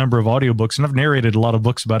of a number of audiobooks, and I've narrated a lot of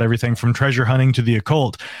books about everything from treasure hunting to the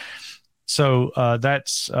occult. So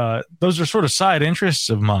those are sort of side interests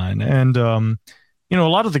of mine. And, a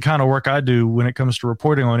lot of the kind of work I do when it comes to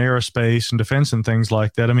reporting on aerospace and defense and things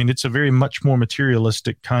like that, I mean, it's a very much more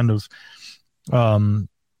materialistic kind of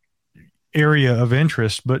area of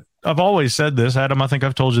interest. But I've always said this, Adam, I think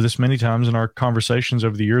I've told you this many times in our conversations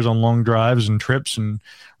over the years on long drives and trips and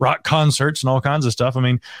rock concerts and all kinds of stuff. I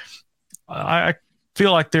mean, I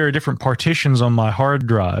feel like there are different partitions on my hard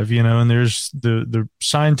drive, and there's the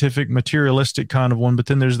scientific, materialistic kind of one, but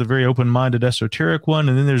then there's the very open-minded, esoteric one,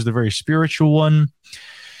 and then there's the very spiritual one,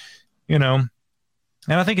 and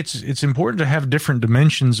I think it's important to have different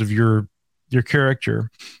dimensions of your character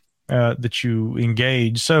that you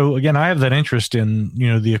engage. So again, I have that interest in,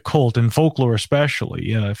 the occult and folklore,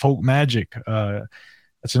 especially folk magic.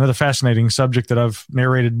 That's another fascinating subject that I've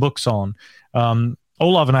narrated books on.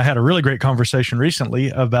 Olav and I had a really great conversation recently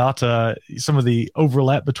about some of the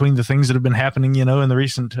overlap between the things that have been happening, in the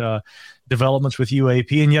recent developments with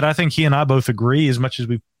UAP. And yet I think he and I both agree, as much as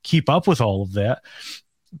we keep up with all of that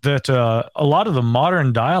a lot of the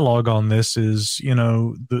modern dialogue on this is,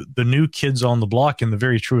 the new kids on the block in the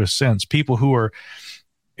very truest sense. People who are,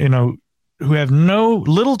 who have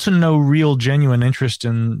little to no real genuine interest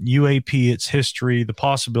in UAP, its history, the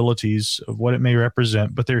possibilities of what it may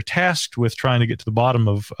represent, but they're tasked with trying to get to the bottom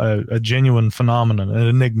of a genuine phenomenon, an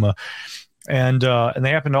enigma. And they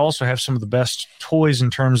happen to also have some of the best toys in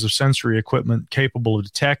terms of sensory equipment capable of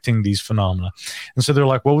detecting these phenomena. And so they're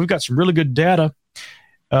like, well, we've got some really good data.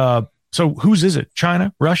 So whose is it?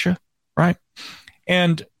 China, Russia, right?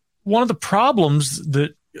 And one of the problems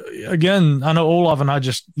that, again, I know Olav and I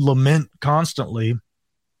just lament constantly,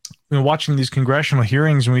 watching these congressional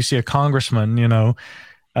hearings, when we see a congressman, bring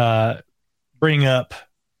up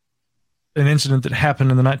an incident that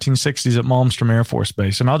happened in the 1960s at Malmstrom Air Force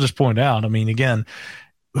Base. And I'll just point out, I mean, again,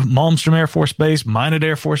 Malmstrom Air Force Base, Minot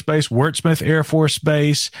Air Force Base, Wurtsmith Air Force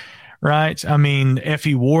Base, right? I mean,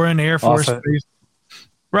 F.E. Warren Air Force Base.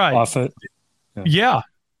 Right. Offutt. Yeah.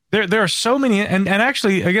 there are so many, and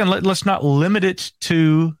actually, again, let's not limit it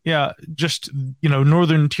to just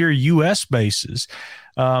northern tier U.S. bases.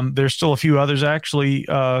 There's still a few others actually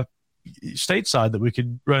stateside that we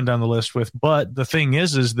could run down the list with. But the thing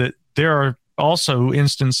is that there are also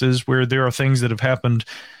instances where there are things that have happened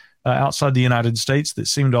outside the United States that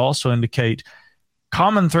seem to also indicate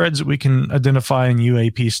common threads that we can identify in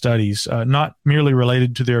UAP studies, not merely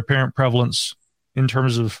related to their apparent prevalence in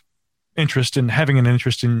terms of interest in having an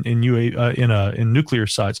interest in nuclear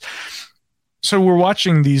sites. So we're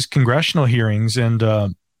watching these congressional hearings, and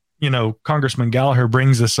Congressman Gallagher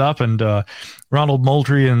brings this up, and Ronald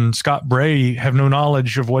Moultrie and Scott Bray have no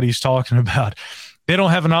knowledge of what he's talking about. They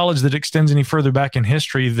don't have a knowledge that extends any further back in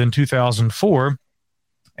history than 2004.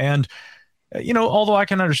 And although I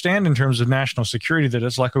can understand in terms of national security that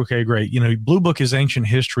it's like, okay, great, Blue Book is ancient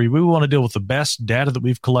history. We want to deal with the best data that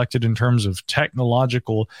we've collected in terms of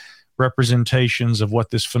technological representations of what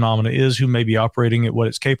this phenomena is, who may be operating it, what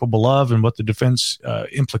it's capable of, and what the defense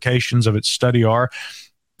implications of its study are.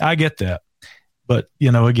 I get that. But,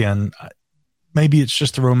 again, maybe it's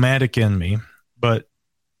just the romantic in me. But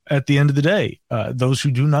at the end of the day, those who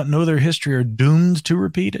do not know their history are doomed to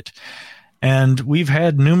repeat it. And we've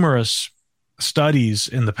had numerous studies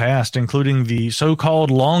in the past, including the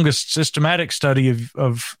so-called longest systematic study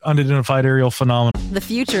of unidentified aerial phenomena. The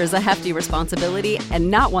future is a hefty responsibility and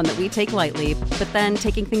not one that we take lightly. But then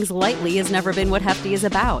taking things lightly has never been what Hefty is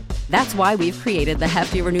about. That's why we've created the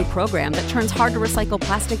Hefty Renew program that turns hard-to-recycle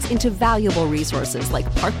plastics into valuable resources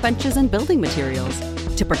like park benches and building materials.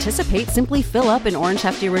 To participate, simply fill up an orange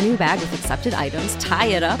Hefty Renew bag with accepted items, tie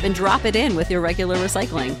it up, and drop it in with your regular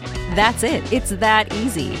recycling. That's it. It's that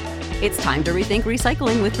easy. It's time to rethink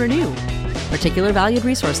recycling with Renew. Particular valued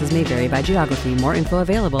resources may vary by geography. More info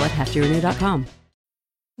available at heftyrenew.com.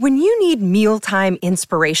 When you need mealtime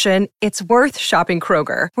inspiration, it's worth shopping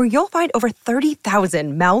Kroger, where you'll find over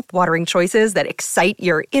 30,000 mouth-watering choices that excite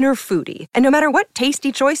your inner foodie. And no matter what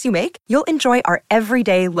tasty choice you make, you'll enjoy our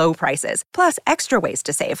everyday low prices, plus extra ways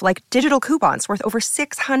to save, like digital coupons worth over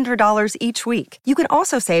 $600 each week. You can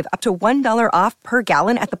also save up to $1 off per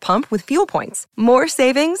gallon at the pump with fuel points. More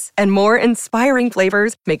savings and more inspiring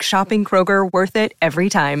flavors make shopping Kroger worth it every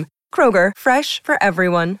time. Kroger, fresh for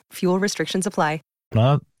everyone. Fuel restrictions apply.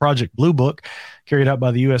 Project Blue Book, carried out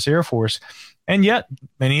by the U.S. Air Force. And yet,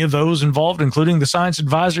 many of those involved, including the science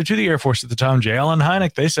advisor to the Air Force at the time, J. Allen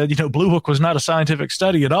Hynek, they said, Blue Book was not a scientific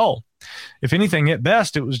study at all. If anything, at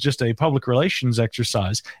best, it was just a public relations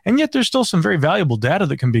exercise. And yet, there's still some very valuable data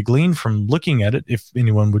that can be gleaned from looking at it, if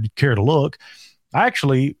anyone would care to look. I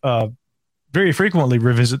actually very frequently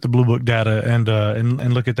revisit the Blue Book data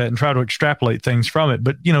and look at that and try to extrapolate things from it.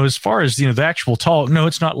 But, as far as, the actual talk, no,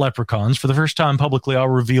 it's not leprechauns. For the first time publicly, I'll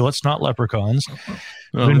reveal it's not leprechauns.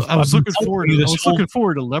 I was looking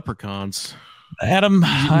forward to leprechauns. Adam,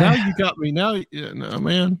 now you got me. Now,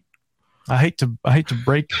 man. I hate to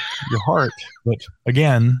break your heart, but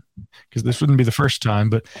again, because this wouldn't be the first time,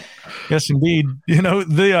 but yes, indeed,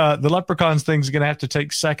 the leprechauns thing is going to have to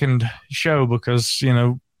take second show because,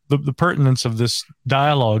 the pertinence of this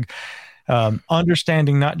dialogue,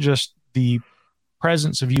 understanding not just the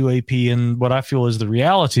presence of UAP and what I feel is the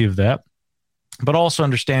reality of that, but also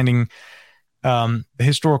understanding the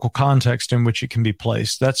historical context in which it can be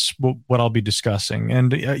placed. That's what I'll be discussing.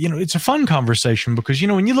 And, it's a fun conversation because,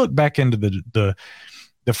 when you look back into the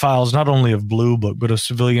files, not only of Blue Book, but of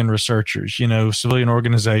civilian researchers, civilian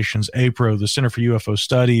organizations, APRO, the Center for UFO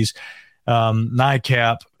Studies,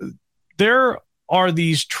 NICAP, there are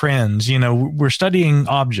these trends. We're studying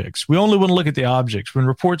objects. We only want to look at the objects. When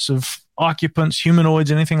reports of occupants,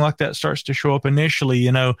 humanoids, anything like that starts to show up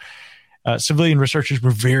initially, civilian researchers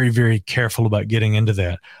were very, very careful about getting into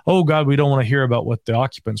that. Oh God, we don't want to hear about what the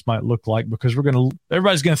occupants might look like because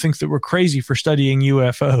everybody's going to think that we're crazy for studying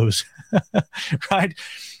UFOs, right?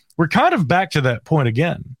 We're kind of back to that point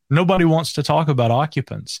again. Nobody wants to talk about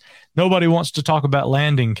occupants. Nobody wants to talk about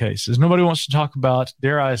landing cases. Nobody wants to talk about,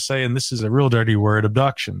 dare I say, and this is a real dirty word,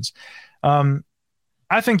 abductions. I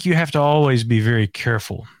think you have to always be very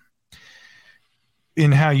careful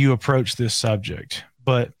in how you approach this subject.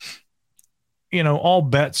 But, all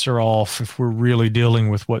bets are off if we're really dealing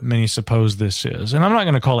with what many suppose this is. And I'm not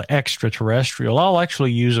going to call it extraterrestrial. I'll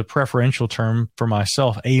actually use a preferential term for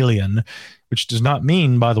myself, alien, which does not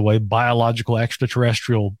mean, by the way, biological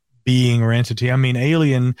extraterrestrial being or entity. I mean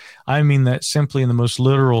alien. I mean that simply in the most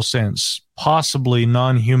literal sense, possibly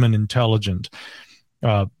non-human intelligent,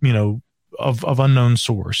 of unknown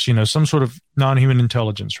source, some sort of non-human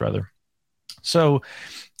intelligence rather. So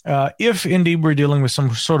if indeed we're dealing with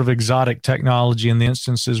some sort of exotic technology in the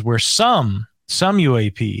instances where some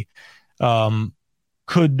UAP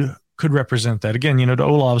could represent that. Again, to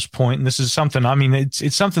Olav's point, and this is something,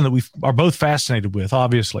 it's something that we are both fascinated with,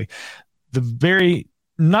 obviously.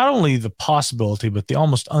 Not only the possibility, but the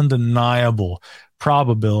almost undeniable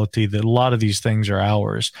probability that a lot of these things are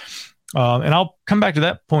ours. And I'll come back to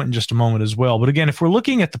that point in just a moment as well. But again, if we're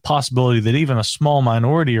looking at the possibility that even a small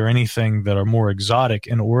minority or anything that are more exotic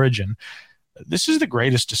in origin, this is the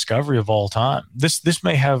greatest discovery of all time. This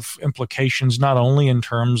may have implications not only in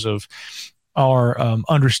terms of our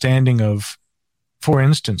understanding of, for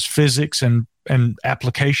instance, physics and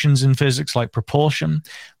applications in physics like propulsion,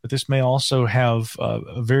 but this may also have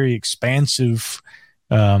a very expansive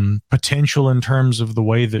potential in terms of the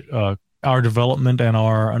way that our development and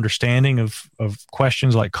our understanding of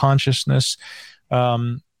questions like consciousness,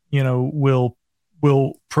 will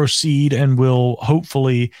proceed and will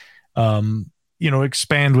hopefully,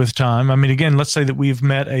 expand with time. Again, let's say that we've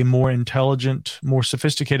met a more intelligent, more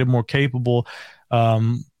sophisticated, more capable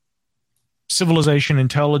civilization,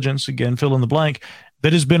 intelligence, again, fill in the blank,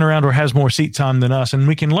 that has been around or has more seat time than us, and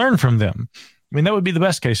we can learn from them. That would be the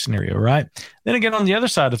best case scenario, right? Then again, on the other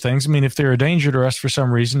side of things, if they're a danger to us for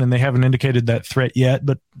some reason and they haven't indicated that threat yet,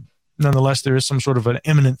 but nonetheless, there is some sort of an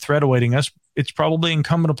imminent threat awaiting us, it's probably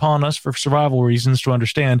incumbent upon us for survival reasons to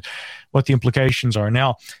understand what the implications are.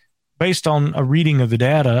 Now, based on a reading of the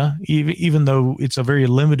data, even though it's a very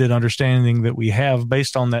limited understanding that we have,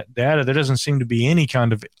 based on that data, there doesn't seem to be any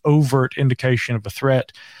kind of overt indication of a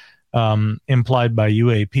threat implied by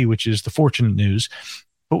UAP, which is the fortunate news.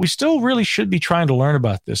 But we still really should be trying to learn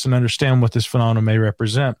about this and understand what this phenomenon may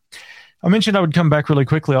represent. I mentioned I would come back really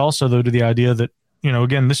quickly also, though, to the idea that,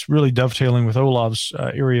 again, this really dovetailing with Olav's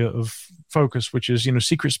area of focus, which is,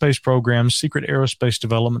 secret space programs, secret aerospace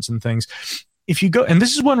developments and things. If you go, and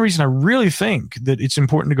this is one reason I really think that it's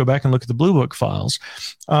important to go back and look at the Blue Book files.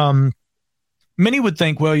 Many would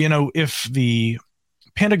think, well, if the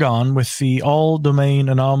Pentagon, with the All Domain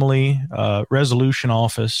Anomaly Resolution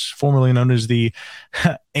Office, formerly known as the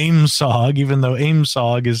AIMSOG, even though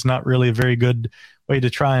AIMSOG is not really a very good way to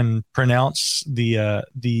try and pronounce they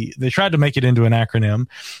tried to make it into an acronym,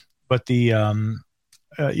 but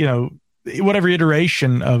whatever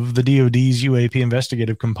iteration of the DoD's UAP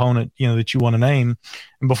investigative component, that you want to name,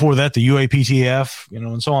 and before that, the UAPTF,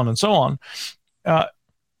 and so on and so on.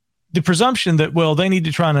 The presumption that, well, they need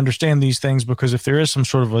to try and understand these things because if there is some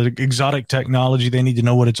sort of exotic technology, they need to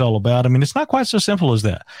know what it's all about. It's not quite so simple as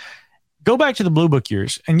that. Go back to the Blue Book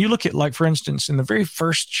years and you look at, like, for instance, in the very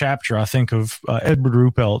first chapter, I think, of Edward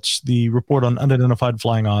Ruppelt's, the report on unidentified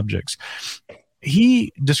flying objects,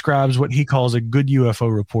 he describes what he calls a good UFO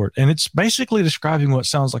report. And it's basically describing what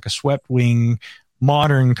sounds like a swept wing,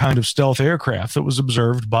 modern kind of stealth aircraft that was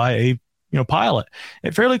observed by a pilot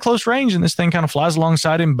at fairly close range, and this thing kind of flies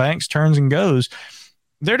alongside him, banks, turns, and goes.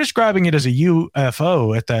 They're describing it as a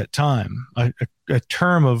UFO at that time, a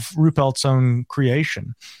term of Ruppelt's own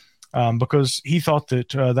creation, because he thought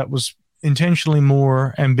that that was intentionally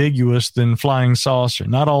more ambiguous than flying saucer.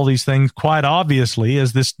 Not all these things, quite obviously,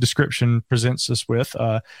 as this description presents us with.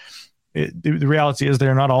 The reality is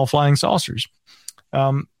they're not all flying saucers.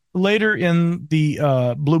 Later in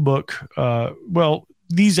the Blue Book,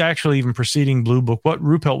 these actually even preceding Blue Book, what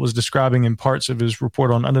Ruppelt was describing in parts of his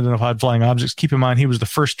report on unidentified flying objects, keep in mind he was the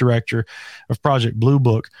first director of Project Blue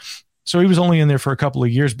Book. So he was only in there for a couple of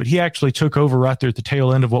years, but he actually took over right there at the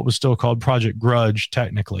tail end of what was still called Project Grudge,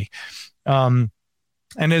 technically. And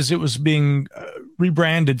as it was being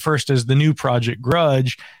rebranded first as the new Project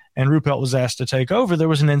Grudge, and Ruppelt was asked to take over, there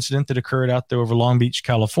was an incident that occurred out there over Long Beach,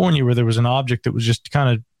 California, where there was an object that was just kind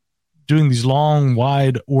of doing these long,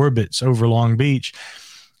 wide orbits over Long Beach.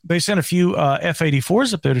 They sent a few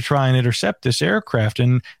F-84s up there to try and intercept this aircraft.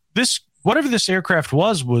 And whatever this aircraft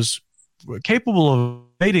was capable of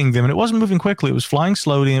evading them. And it wasn't moving quickly. It was flying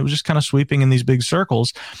slowly, and it was just kind of sweeping in these big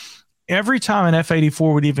circles. Every time an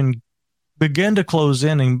F-84 would even begin to close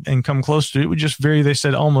in and come close to it, would just they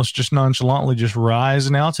said almost just nonchalantly just rise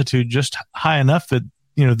in altitude just high enough that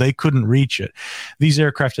they couldn't reach it. These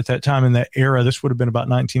aircraft at that time, in that era, this would have been about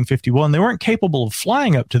 1951, they weren't capable of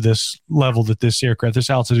flying up to this level that this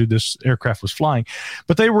altitude this aircraft was flying,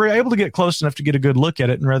 but they were able to get close enough to get a good look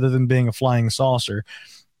at it. And rather than being a flying saucer,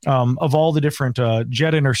 of all the different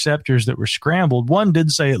jet interceptors that were scrambled, one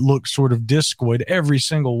did say it looked sort of discoid. Every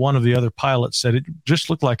single one of the other pilots said it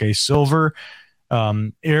just looked like a silver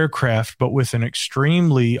aircraft, but with an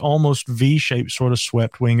extremely almost V-shaped sort of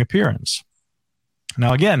swept wing appearance.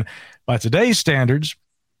 Now, again, by today's standards,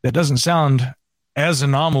 that doesn't sound as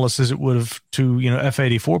anomalous as it would have to,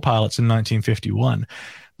 F-84 pilots in 1951.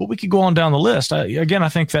 But we could go on down the list. I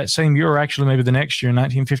think that same year, or actually maybe the next year,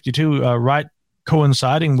 1952, right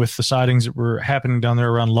coinciding with the sightings that were happening down there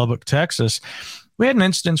around Lubbock, Texas, we had an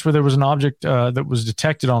instance where there was an object that was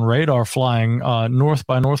detected on radar flying north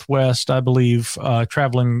by northwest, I believe,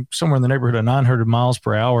 traveling somewhere in the neighborhood of 900 miles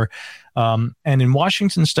per hour. And in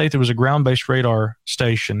Washington State, there was a ground-based radar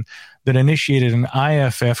station that initiated an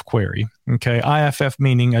IFF query. Okay, IFF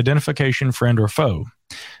meaning identification, friend, or foe.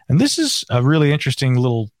 And this is a really interesting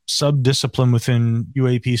little sub-discipline within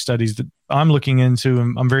UAP studies that I'm looking into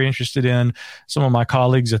and I'm very interested in. Some of my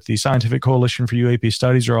colleagues at the Scientific Coalition for UAP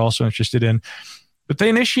Studies are also interested in. But they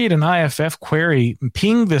initiate an IFF query and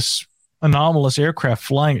ping this anomalous aircraft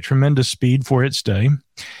flying at tremendous speed for its day.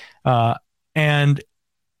 And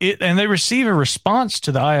they receive a response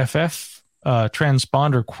to the IFF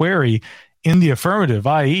transponder query in the affirmative,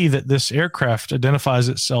 i.e. that this aircraft identifies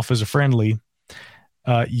itself as a friendly,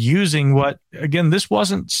 using what, again, this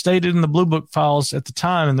wasn't stated in the Blue Book files at the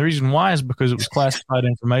time. And the reason why is because it was classified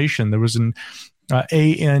information. There was an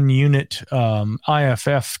AN unit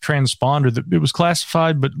IFF transponder that it was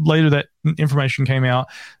classified, but later that information came out.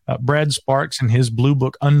 Brad Sparks in his Blue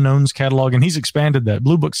Book Unknowns catalog, and he's expanded that.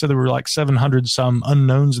 Blue Book said there were like 700 some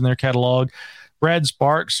unknowns in their catalog. Brad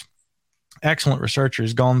Sparks, excellent researcher,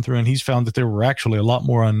 has gone through and he's found that there were actually a lot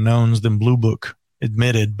more unknowns than Blue Book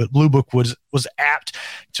admitted, but Blue Book was apt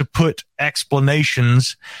to put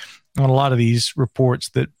explanations on a lot of these reports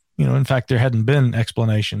that, in fact, there hadn't been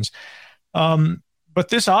explanations. But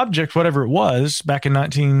this object, whatever it was, back in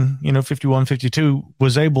 1951, 52,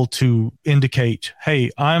 was able to indicate,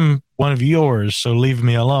 hey, I'm one of yours, so leave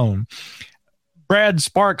me alone. Brad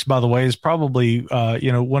Sparks, by the way, is probably,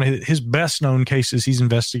 one of his best known cases he's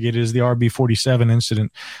investigated is the RB-47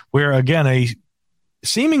 incident, where, again, a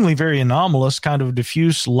seemingly very anomalous kind of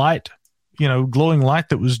diffuse light, glowing light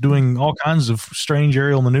that was doing all kinds of strange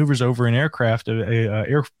aerial maneuvers over an aircraft, a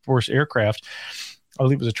Air Force aircraft. I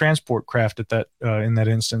believe it was a transport craft at that in that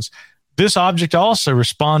instance. This object also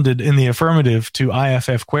responded in the affirmative to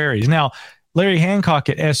IFF queries. Now, Larry Hancock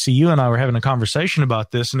at SCU and I were having a conversation about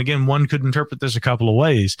this, and again, one could interpret this a couple of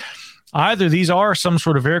ways. Either these are some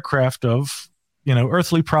sort of aircraft of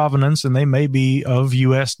earthly provenance, and they may be of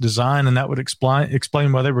U.S. design, and that would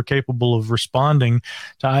explain why they were capable of responding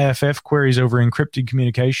to IFF queries over encrypted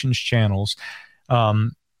communications channels.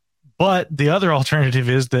 But the other alternative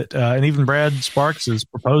is that, and even Brad Sparks has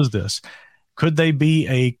proposed this, could they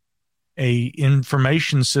be a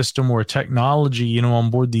information system or a technology, on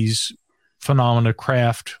board these phenomena,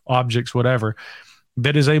 craft, objects, whatever,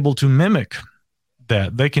 that is able to mimic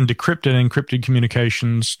that? They can decrypt an encrypted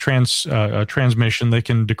communications transmission. They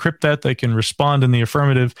can decrypt that. They can respond in the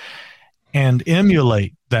affirmative and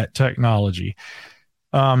emulate that technology.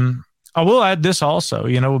 I will add this also,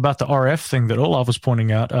 about the RF thing that Olaf was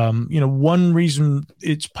pointing out. One reason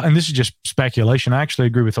and this is just speculation. I actually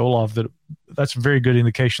agree with Olaf that that's a very good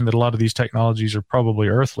indication that a lot of these technologies are probably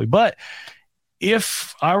earthly. But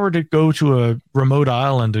if I were to go to a remote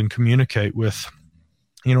island and communicate with,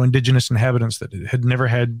 indigenous inhabitants that had never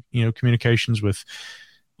had, communications with,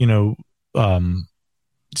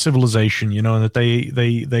 civilization, and that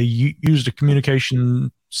they used a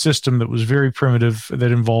communication system that was very primitive, that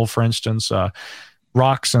involved, for instance,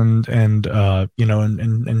 rocks and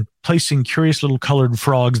placing curious little colored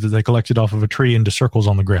frogs that they collected off of a tree into circles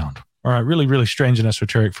on the ground. All right, really, really strange and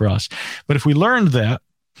esoteric for us. But if we learned that,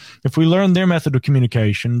 if we learned their method of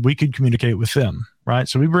communication, we could communicate with them, right?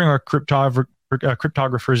 So we bring our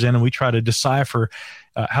cryptographers in and we try to decipher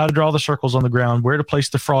how to draw the circles on the ground, where to place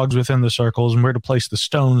the frogs within the circles, and where to place the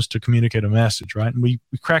stones to communicate a message, right? And we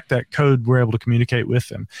crack that code, we're able to communicate with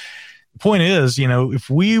them. The point is, if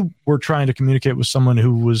we were trying to communicate with someone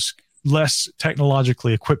who was less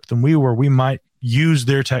technologically equipped than we were, we might use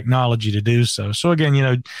their technology to do so. So again,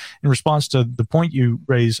 in response to the point you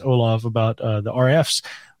raised, Olaf, about the RFs,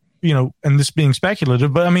 and this being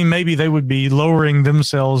speculative, but I mean, maybe they would be lowering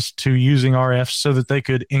themselves to using RFs so that they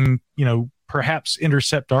could, perhaps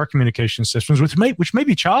intercept our communication systems, which may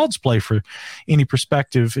be child's play for any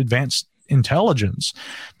prospective advanced intelligence,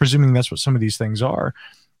 presuming that's what some of these things are.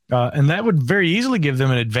 And that would very easily give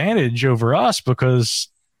them an advantage over us because,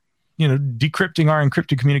 decrypting our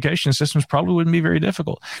encrypted communication systems probably wouldn't be very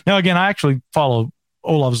difficult. Now, again, I actually follow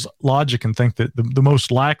Olaf's logic and think that the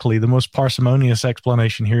most likely, the most parsimonious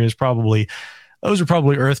explanation here is those are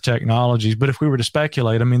probably Earth technologies. But if we were to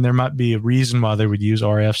speculate, I mean, there might be a reason why they would use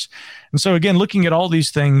RFs. And so again, looking at all these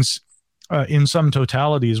things in some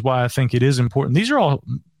totality is why I think it is important. These are all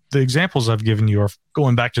the examples I've given you are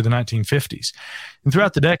going back to the 1950s. And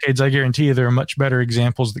throughout the decades, I guarantee you there are much better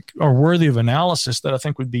examples that are worthy of analysis that I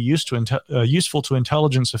think would be useful to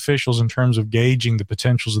intelligence officials in terms of gauging the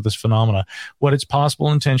potentials of this phenomena, what its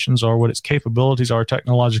possible intentions are, what its capabilities are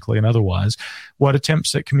technologically and otherwise, what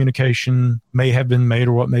attempts at communication may have been made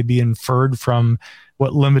or what may be inferred from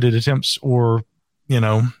what limited attempts or,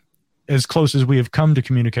 as close as we have come to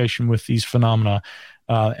communication with these phenomena,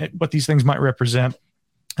 what these things might represent.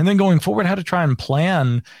 And then going forward, how to try and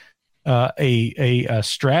plan a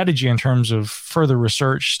strategy in terms of further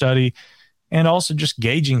research, study, and also just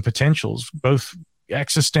gauging potentials, both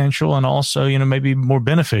existential and also, maybe more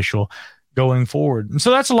beneficial going forward. And so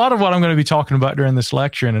that's a lot of what I'm going to be talking about during this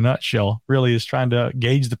lecture in a nutshell, really is trying to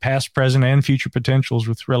gauge the past, present, and future potentials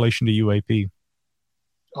with relation to UAP.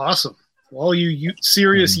 Awesome. Well, all you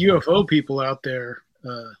serious UFO people out there,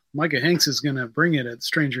 Micah Hanks is going to bring it at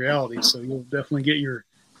Strange Reality, so you'll definitely get your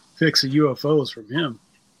fix of UFOs from him.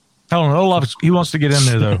 I don't know. Olaf, he wants to get in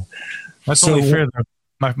there, though. That's only fair,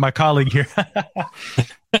 though. My colleague here.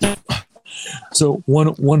 So one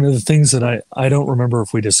of the things that I don't remember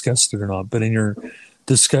if we discussed it or not, but in your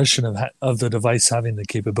discussion of the device having the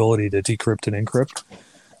capability to decrypt and encrypt,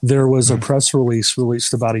 there was a press release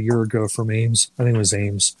released about a year ago from Ames. I think it was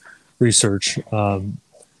Ames Research, or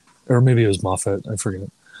maybe it was Moffett. I forget.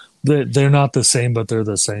 They're not the same, but they're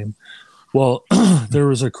the same. Well, there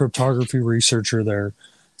was a cryptography researcher there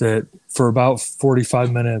that for about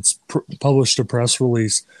 45 minutes published a press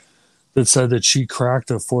release that said that she cracked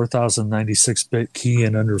a 4096-bit key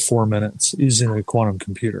in under 4 minutes using a quantum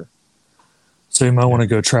computer. So you might want to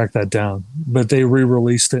go track that down. But they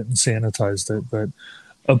re-released it and sanitized it. But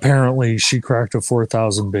apparently she cracked a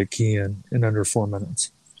 4000-bit key in under 4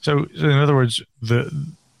 minutes. So in other words,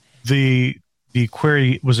 the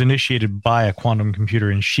query was initiated by a quantum computer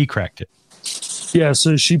and she cracked it. Yeah,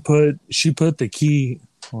 so she put the key.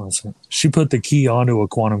 She put the key onto a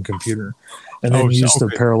quantum computer, and then used the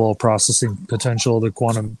parallel processing potential of the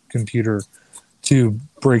quantum computer to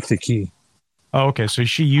break the key. Oh, okay. So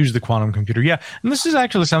she used the quantum computer. Yeah, and this is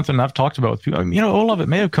actually something I've talked about with people. Olaf, it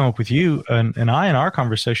may have come up with you and I in our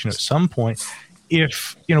conversation at some point.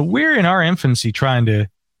 If we're in our infancy trying to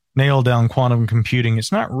nail down quantum computing,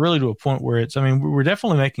 it's not really to a point where we're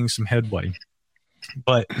definitely making some headway,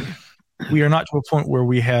 but we are not to a point where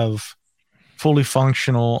we have fully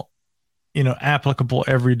functional, applicable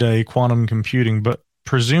everyday quantum computing. But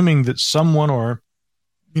presuming that someone or,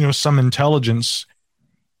 some intelligence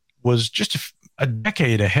was just a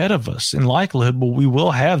decade ahead of us, in likelihood, we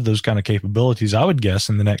will have those kind of capabilities, I would guess,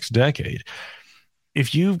 in the next decade.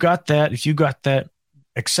 If you've got that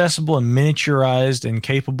accessible and miniaturized and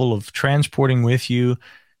capable of transporting with you,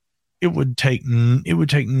 it would take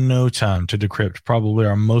no time to decrypt probably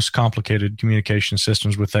our most complicated communication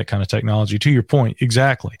systems with that kind of technology. To your point,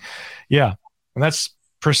 exactly. Yeah. And that's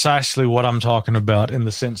precisely what I'm talking about, in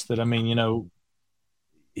the sense that,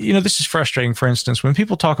 this is frustrating. For instance, when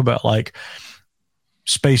people talk about like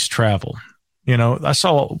space travel, I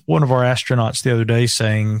saw one of our astronauts the other day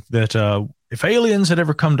saying that if aliens had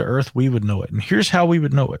ever come to Earth, we would know it. And here's how we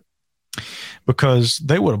would know it. Because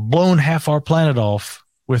they would have blown half our planet off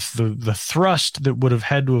with the thrust that would have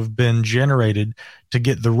had to have been generated to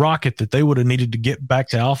get the rocket that they would have needed to get back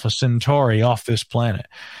to Alpha Centauri off this planet.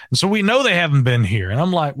 And so we know they haven't been here. And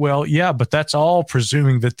I'm like, well, yeah, but that's all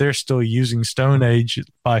presuming that they're still using Stone Age,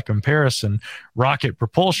 by comparison, rocket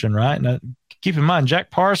propulsion, right? Now, keep in mind, Jack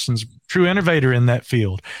Parsons, true innovator in that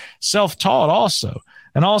field, self-taught also.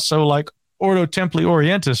 And also like Ordo Templi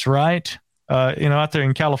Orientis, right? Out there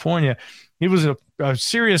in California, he was a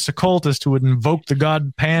serious occultist who would invoke the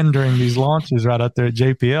god Pan during these launches right out there at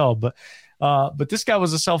JPL. But this guy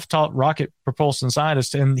was a self-taught rocket propulsion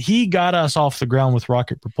scientist, and he got us off the ground with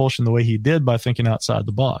rocket propulsion the way he did by thinking outside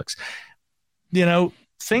the box.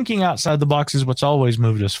 Thinking outside the box is what's always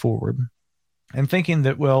moved us forward. And thinking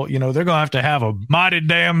that, they're going to have a mighty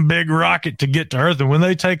damn big rocket to get to Earth, and when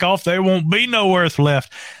they take off, there won't be no Earth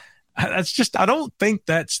left. That's just, I don't think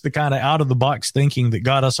that's the kind of out of the box thinking that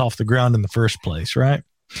got us off the ground in the first place, right?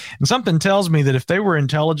 And something tells me that if they were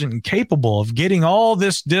intelligent and capable of getting all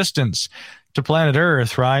this distance to planet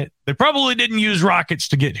Earth, right, they probably didn't use rockets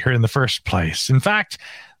to get here in the first place. In fact,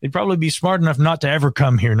 they'd probably be smart enough not to ever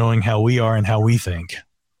come here knowing how we are and how we think.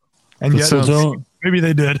 And yet, maybe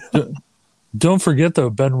they did. Don't forget, though,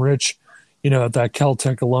 Ben Rich, at that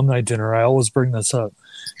Caltech alumni dinner, I always bring this up.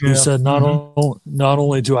 He said, not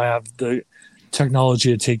only do I have the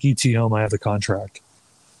technology to take ET home, I have the contract.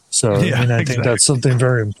 So I think that's something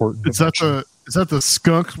very important. Is that the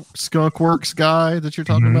Skunk Works guy that you're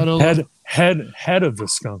talking about? Head of the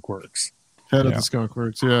Skunk Works. Head of the Skunk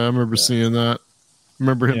Works. Yeah, I remember seeing that. I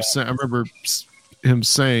remember him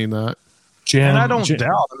saying that. And I don't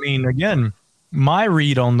doubt. I mean, again, my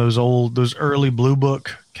read on those early Blue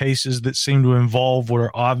Book cases that seem to involve what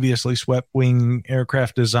are obviously swept wing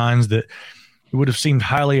aircraft designs that would have seemed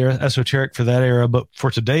highly esoteric for that era, but for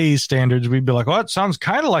today's standards, we'd be like, "Oh, it sounds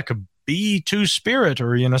kind of like a B-2 Spirit,"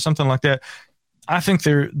 or something like that. I think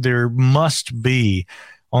there must be,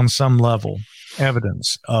 on some level,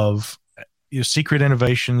 evidence of secret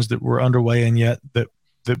innovations that were underway, and yet that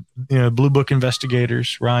Blue Book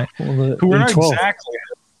investigators, right, who were not exactly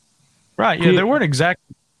right. Yeah, they weren't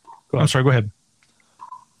exactly. I'm sorry. Go ahead.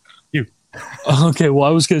 You. Okay. Well,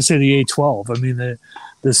 I was going to say the A-12. I mean,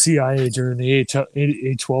 the CIA during the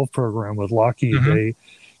A-12 program with Lockheed, they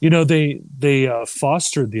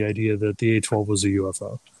fostered the idea that the A-12 was a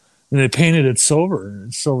UFO, and they painted it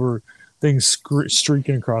silver things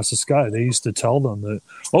streaking across the sky. They used to tell them that,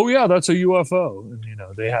 oh yeah, that's a UFO, and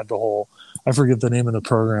they had the whole, I forget the name of the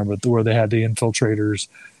program, but where they had the infiltrators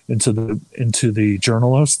into the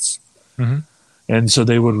journalists, and so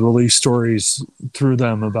they would release stories through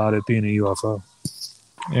them about it being a UFO.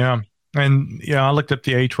 Yeah. And I looked up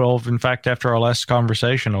the A-12. In fact, after our last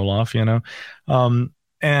conversation, Olaf, and A-12,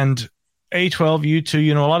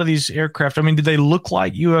 U-2, a lot of these aircraft, I mean, did they look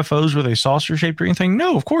like UFOs? Were they saucer shaped or anything?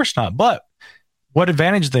 No, of course not. But what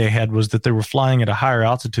advantage they had was that they were flying at a higher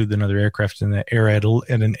altitude than other aircraft in that era,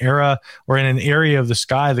 in an area of the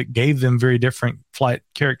sky that gave them very different flight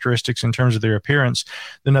characteristics in terms of their appearance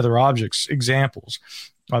than other objects. Examples,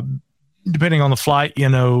 depending on the flight,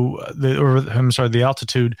 the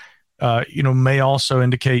altitude, may also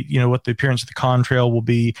indicate, what the appearance of the contrail will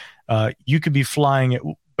be. You could be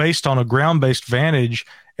flying based on a ground-based vantage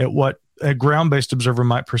at what a ground-based observer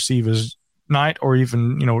might perceive as night or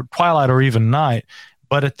even, twilight or even night.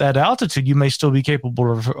 But at that altitude, you may still be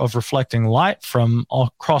capable of reflecting light from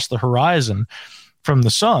across the horizon from the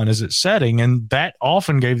sun as it's setting. And that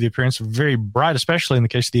often gave the appearance of very bright, especially in the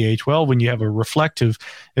case of the A-12, when you have a reflective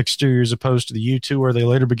exterior as opposed to the U-2, where they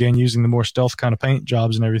later began using the more stealth kind of paint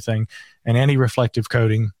jobs and everything, and anti-reflective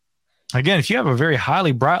coating. Again, if you have a very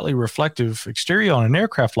highly, brightly reflective exterior on an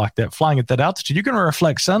aircraft like that, flying at that altitude, you're going to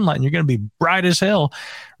reflect sunlight and you're going to be bright as hell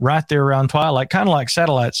right there around twilight, kind of like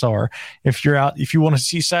satellites are. If you want to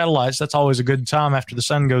see satellites, that's always a good time after the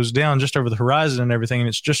sun goes down just over the horizon and everything, and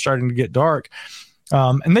it's just starting to get dark.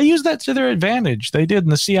 And they use that to their advantage. They did in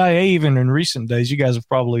the CIA, even in recent days. You guys have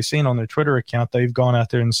probably seen on their Twitter account, they've gone out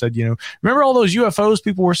there and said, remember all those UFOs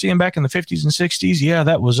people were seeing back in the 50s and 60s? Yeah,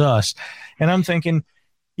 that was us. And I'm thinking,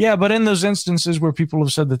 yeah, but in those instances where people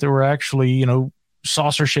have said that there were actually,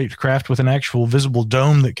 saucer-shaped craft with an actual visible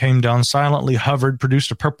dome that came down silently, hovered, produced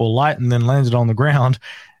a purple light, and then landed on the ground,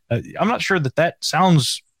 I'm not sure that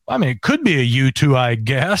sounds, I mean, it could be a U-2, I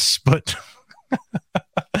guess, but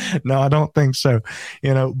no, I don't think so.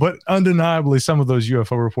 But undeniably, some of those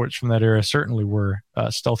UFO reports from that era certainly were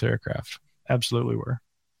stealth aircraft. Absolutely were.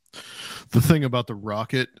 The thing about the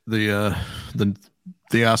rocket, the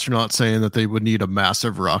astronaut saying that they would need a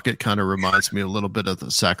massive rocket kind of reminds me a little bit of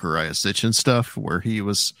the Zachariah Sitchin stuff, where he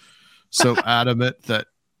was so adamant that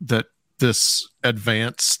this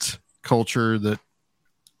advanced culture that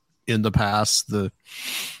in the past, the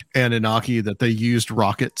Anunnaki, that they used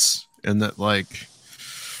rockets, and that like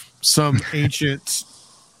some ancient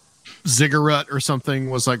ziggurat or something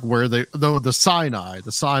was like where the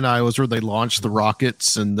Sinai was where they launched the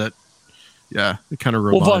rockets, and that, yeah, it kind of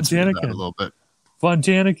reminds me of that a little bit. Von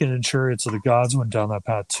Daniken and Chariots of the Gods went down that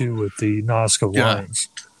path too with the Nazca lines.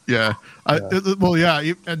 Yeah. And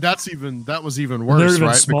that was even worse,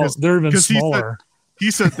 right? They're even smaller.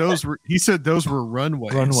 He said those were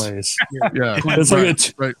runways. Runways. Yeah. It's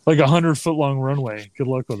like 100-foot long runway. Good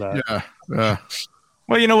luck with that. Yeah.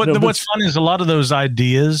 Well, what's fun is a lot of those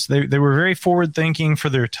ideas, they were very forward thinking for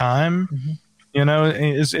their time.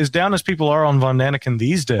 Mm-hmm. As down as people are on Von Daniken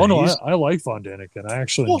these days. Oh no, I like Von Daniken. I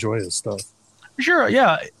actually enjoy his stuff. Sure,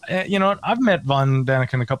 yeah. I've met Von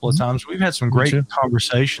Daniken a couple of times. We've had some great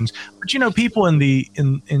conversations. But people in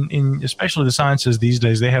especially the sciences these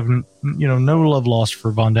days, they have no love lost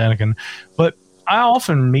for Von Daniken. But I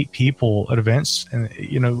often meet people at events, and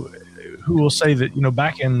who will say that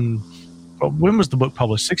back in when was the book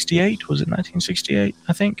published? 68? Was it 1968?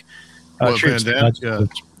 I think.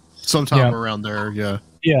 Sometime around there. Yeah.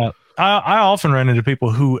 Yeah. I often run into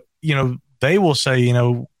people who they will say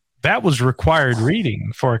that was required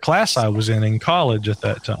reading for a class I was in college at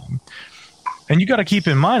that time. And you got to keep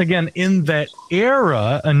in mind, again, in that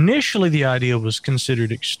era, initially the idea was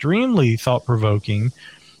considered extremely thought-provoking,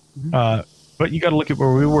 but but you got to look at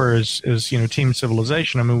where we were as Team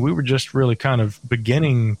Civilization. I mean, we were just really kind of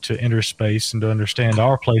beginning to enter space and to understand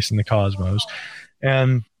our place in the cosmos.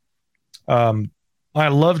 And I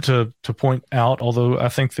love to point out, although I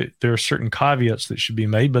think that there are certain caveats that should be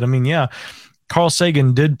made, but I mean, yeah, Carl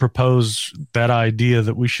Sagan did propose that idea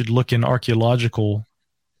that we should look in archaeological,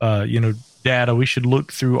 data. We should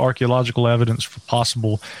look through archaeological evidence for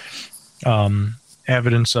possible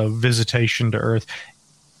evidence of visitation to Earth.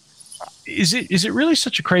 Is it really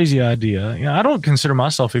such a crazy idea? I don't consider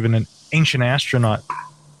myself even an ancient astronaut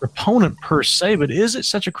proponent per se, but is it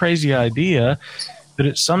such a crazy idea that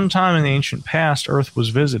at some time in the ancient past, Earth was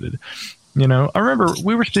visited? I remember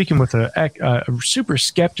we were speaking with a super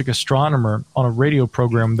skeptic astronomer on a radio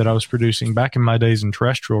program that I was producing back in my days in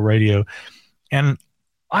terrestrial radio. And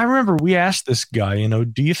I remember we asked this guy,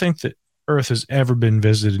 do you think that Earth has ever been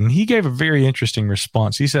visited? And he gave a very interesting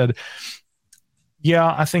response. He said,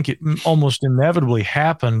 yeah, I think it almost inevitably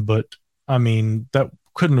happened, but I mean, that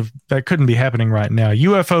couldn't be happening right now.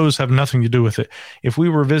 UFOs have nothing to do with it. If we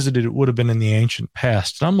were visited, it would have been in the ancient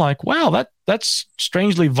past. And I'm like, wow, that's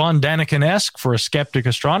strangely Von Daniken-esque for a skeptic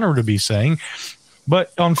astronomer to be saying.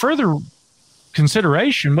 But on further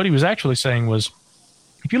consideration, what he was actually saying was,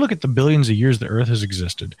 if you look at the billions of years that Earth has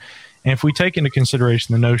existed, and if we take into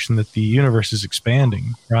consideration the notion that the universe is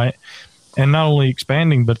expanding, right? And not only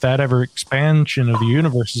expanding, but that ever expansion of the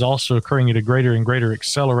universe is also occurring at a greater and greater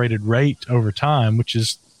accelerated rate over time, which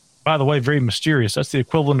is, by the way, very mysterious. That's the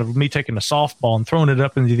equivalent of me taking a softball and throwing it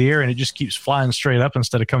up into the air and it just keeps flying straight up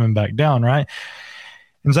instead of coming back down, right?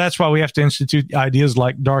 And that's why we have to institute ideas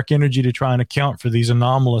like dark energy to try and account for these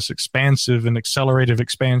anomalous, expansive, and accelerative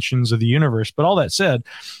expansions of the universe. But all that said,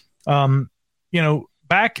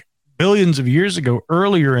 back billions of years ago,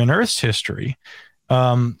 earlier in Earth's history,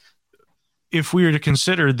 if we were to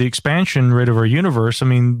consider the expansion rate of our universe, I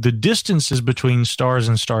mean, the distances between stars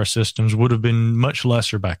and star systems would have been much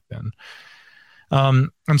lesser back then.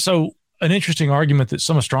 And so an interesting argument that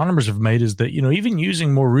some astronomers have made is that, even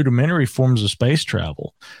using more rudimentary forms of space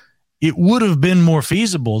travel, it would have been more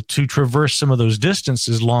feasible to traverse some of those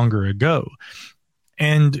distances longer ago.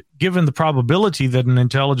 And given the probability that an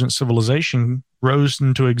intelligent civilization rose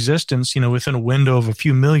into existence, within a window of a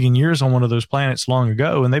few million years on one of those planets long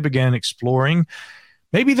ago, and they began exploring,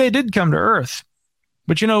 maybe they did come to Earth.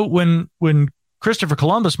 But, when Christopher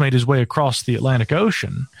Columbus made his way across the Atlantic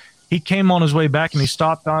Ocean, he came on his way back and he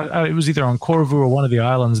stopped on, it was either on Corfu or one of the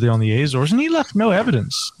islands there on the Azores, and he left no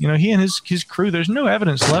evidence. He and his crew, there's no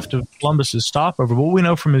evidence left of Columbus's stopover. But we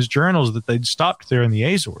know from his journals that they'd stopped there in the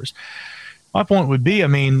Azores. My point would be,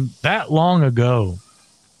 that long ago,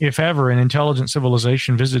 if ever an intelligent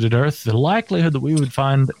civilization visited Earth, the likelihood that we would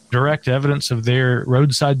find direct evidence of their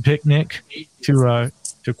roadside picnic, to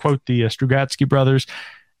quote the Strugatsky brothers,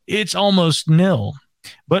 it's almost nil.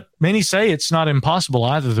 But many say it's not impossible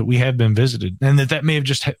either that we have been visited, and that may have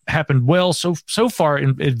just happened so far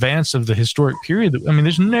in advance of the historic period.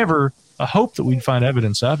 There's never a hope that we'd find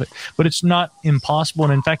evidence of it, but it's not impossible,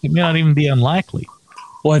 and in fact, it may not even be unlikely.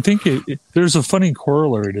 Well, I think there's a funny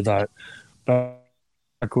corollary to that.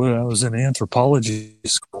 Back when I was in anthropology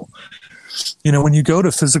school, when you go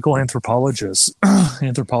to physical anthropologists,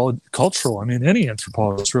 cultural, any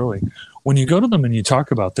anthropologist really, when you go to them and you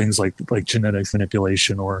talk about things like genetic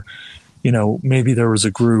manipulation, or, maybe there was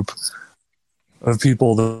a group of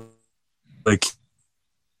people that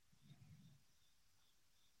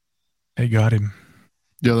they got him.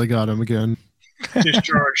 Yeah, they got him again.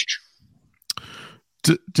 Discharged.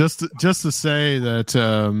 Just to say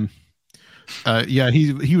that,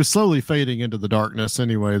 he was slowly fading into the darkness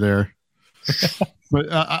anyway there. But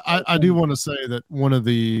I do want to say that one of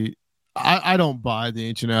the, I don't buy the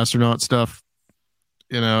ancient astronaut stuff.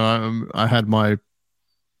 I had my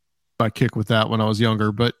kick with that when I was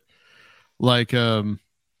younger, but but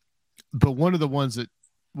one of the ones that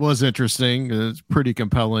was interesting, it's pretty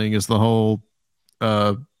compelling, is the whole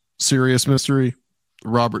Sirius Mystery,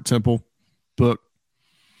 Robert Temple book.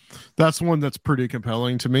 That's one that's pretty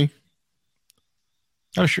compelling to me.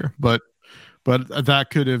 Oh, sure. But that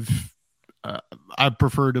could have, I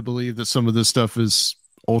prefer to believe that some of this stuff is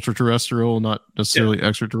ultra-terrestrial, not necessarily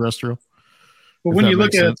extraterrestrial. But when you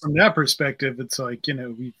look at it from that perspective, it's like,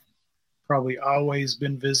 we've probably always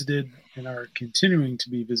been visited and are continuing to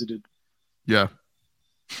be visited. Yeah.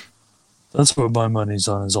 That's what my money's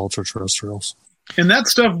on, is ultra-terrestrials. And that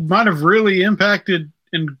stuff might have really impacted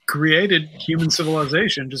and created human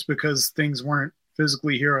civilization, just because things weren't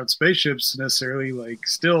physically here on spaceships necessarily.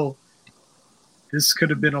 Still, this could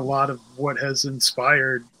have been a lot of what has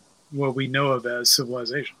inspired what we know of as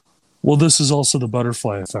civilization. Well, this is also the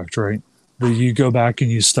butterfly effect, right? That you go back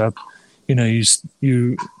and you step,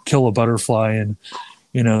 you kill a butterfly, and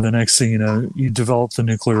the next thing you develop the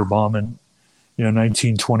nuclear bomb in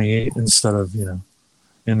 1928 instead of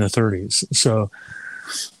in the 30s. So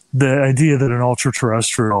the idea that an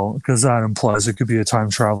ultra-terrestrial, because that implies it could be a time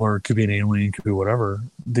traveler, it could be an alien, it could be whatever.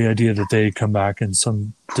 The idea that they come back in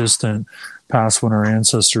some distant past when our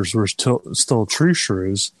ancestors were still tree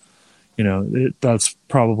shrews, that's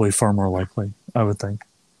probably far more likely, I would think.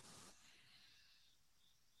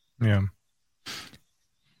 Yeah.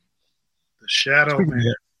 The shadow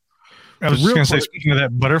man. I was just going to say, speaking of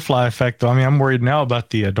that butterfly effect, though, I mean, I'm worried now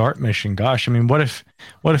about the DART mission. Gosh, I mean, what if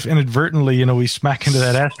inadvertently, we smack into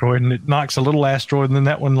that asteroid and it knocks a little asteroid, and then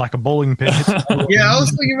that one, like a bowling pin, hits Yeah, I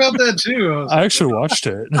was thinking about that too. I actually watched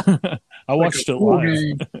it. I watched it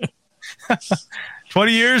live.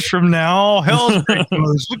 20 years from now, hell's breaking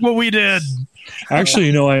loose. Look what we did.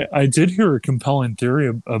 Actually, I did hear a compelling theory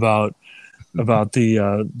about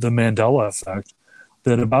the Mandela effect,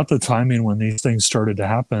 that about the timing when these things started to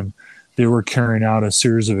happen, they were carrying out a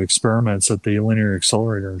series of experiments at the Linear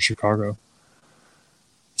Accelerator in Chicago.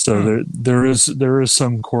 So there is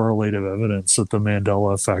some correlative evidence that the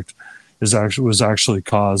Mandela effect was actually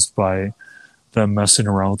caused by them messing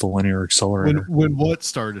around with the Linear Accelerator. When what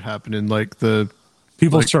started happening? Like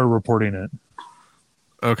people started reporting it.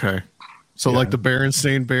 Okay, so like the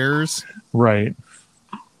Berenstain Bears, right?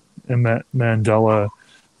 And Mandela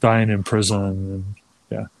dying in prison, and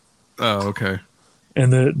yeah. Oh, okay.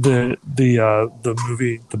 And the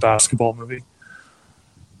movie, the basketball movie.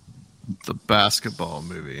 The basketball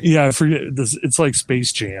movie. Yeah, I forget this. It's like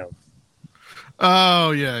Space Jam.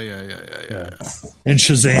 Oh yeah. And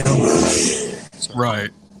Shazam.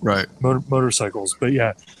 Right. Motorcycles, but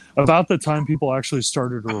yeah, about the time people actually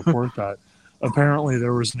started to report that, apparently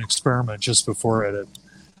there was an experiment just before it.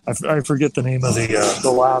 I forget the name of the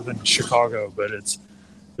lab in Chicago, but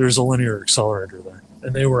there's a linear accelerator there,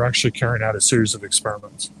 and they were actually carrying out a series of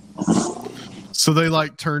experiments. So they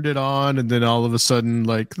turned it on, and then all of a sudden,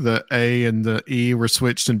 the A and the E were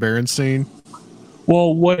switched in Berenstain.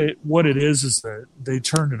 Well, what it is that they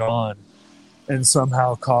turned it on, and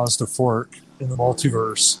somehow caused a fork in the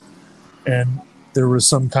multiverse, and there was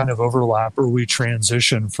some kind of overlap, or we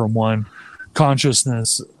transition from one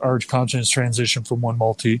consciousness, our consciousness transition from one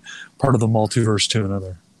part of the multiverse to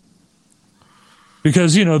another.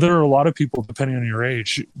 Because there are a lot of people, depending on your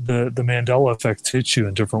age, the Mandela effect hits you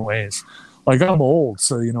in different ways. Like, I'm old,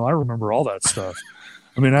 so I remember all that stuff.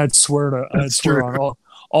 I mean, I'd swear on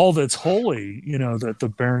all that's holy, that the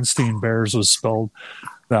Berenstain Bears was spelled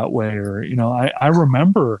that way, or I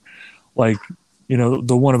remember,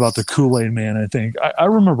 the one about the Kool-Aid Man. I think I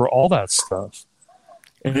remember all that stuff.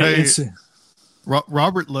 And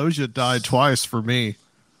Robert Loggia died twice for me.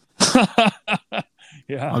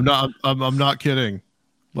 Yeah, I'm not kidding.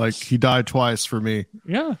 He died twice for me.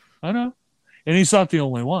 Yeah, I know. And he's not the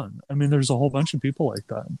only one. I mean, there's a whole bunch of people like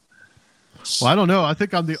that. Well, I don't know. I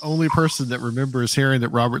think I'm the only person that remembers hearing that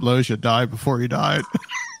Robert Loggia died before he died.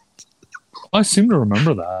 I seem to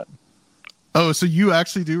remember that. Oh, so you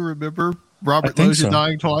actually do remember Robert Loggia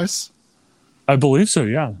dying twice? I believe so,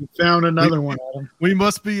 yeah. You found another one, Adam. We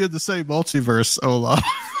must be in the same multiverse, Olaf.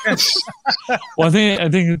 Well, I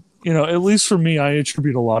think at least for me, I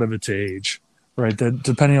attribute a lot of it to age, right? That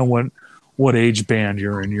depending on what age band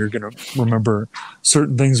you're in, you're going to remember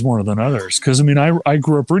certain things more than others. Because, I mean, I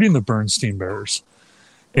grew up reading the Berenstain Bears.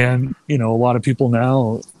 And, a lot of people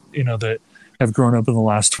now, that have grown up in the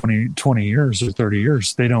last 20 years or 30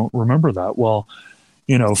 years, they don't remember that. Well,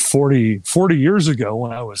 40 years ago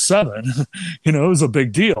when I was 7, it was a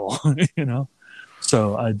big deal,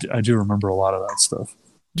 So I do remember a lot of that stuff.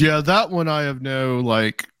 Yeah, that one I have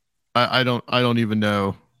I don't even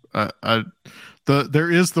know.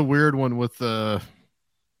 There is the weird one with the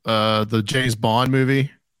James Bond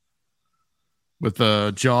movie with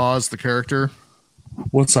Jaws, the character.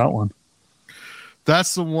 What's that one?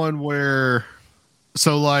 That's the one where,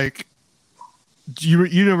 you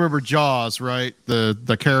remember Jaws, right?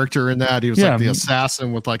 The character in that, he was the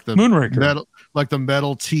assassin with the Moonraker metal, the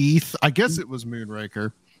metal teeth. I guess it was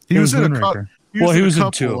Moonraker. He was in Moonraker. He was in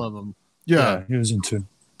in 2 of them. Yeah, he was in 2.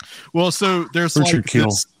 Well, so there's Richard Kiel.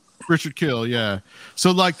 Richard Kiel, yeah.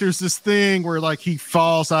 So there's this thing where he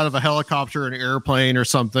falls out of a helicopter, an airplane or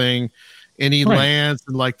something, and he lands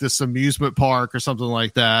in this amusement park or something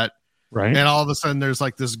like that. Right. And all of a sudden there's she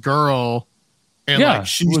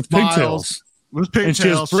with pigtails. With pigtails. And she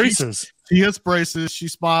has braces. She has braces. She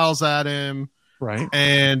smiles at him. Right.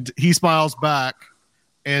 And he smiles back,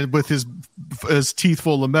 and with his teeth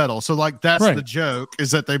full of metal. So that's the joke,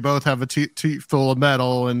 is that they both have a teeth full of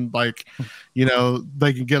metal, and they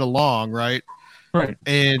can get along, right? Right.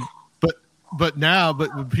 But now,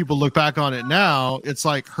 but when people look back on it now, it's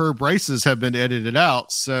like her braces have been edited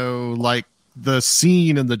out. So like the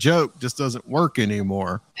scene and the joke just doesn't work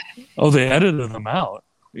anymore. Oh, they edited them out.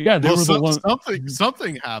 Yeah, they were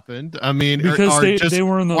something happened. I mean, because they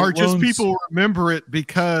were in the or just people remember it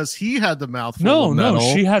because he had the mouthful of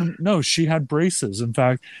metal. She had braces. In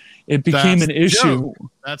fact, it became an issue.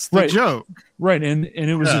 That's the joke. Right, and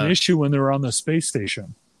it was an issue when they were on the space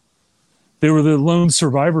station. They were the lone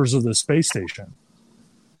survivors of the space station.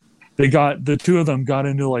 The two of them got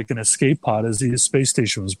into like an escape pod as the space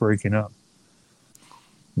station was breaking up.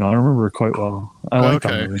 No, I remember it quite well. I like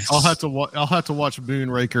that movie. I'll have to watch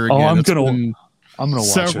Moonraker again. Oh, I'm gonna watch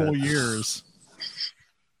several years.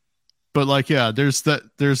 But like, yeah, there's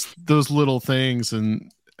those little things,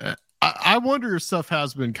 and I wonder if stuff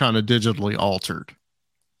has been kind of digitally altered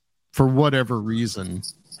for whatever reason.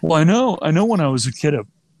 Well, I know when I was a kid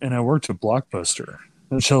and I worked at Blockbuster.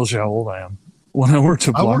 That tells you how old I am. When I worked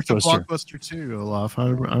at Blockbuster. I worked at Blockbuster too, Olaf.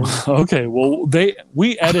 Okay, well,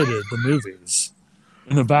 we edited the movies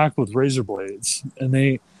in the back with razor blades, and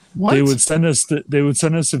they would send us the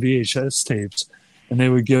VHS tapes, and they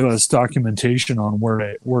would give us documentation on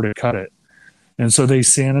where to cut it, and so they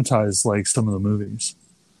sanitized like some of the movies.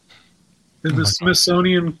 Did the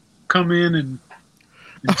Smithsonian come in and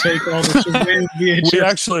take all the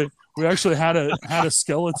VHS? We actually had a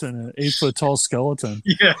skeleton, an 8-foot tall skeleton,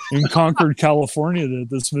 in Concord, California, that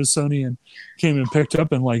the Smithsonian came and picked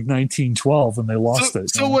up in like 1912, and they lost it.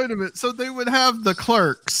 So wait a minute. So they would have the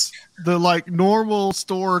clerks, the like normal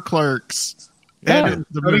store clerks, edit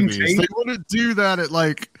the movies. They wouldn't do that at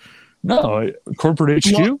like corporate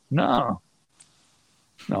HQ. No.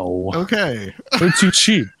 Okay, they're too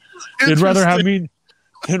cheap. They'd rather have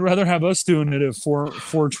us doing it at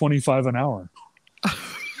 $4.25 an hour.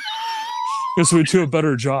 Because we do a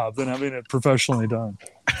better job than having it professionally done.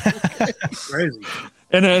 Crazy.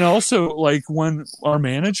 And also, like, when our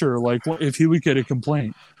manager, like, if he would get a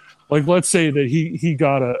complaint, like, let's say that he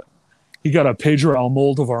got a Pedro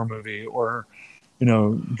Almodovar of our movie, or, you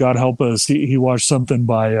know, God help us, he watched something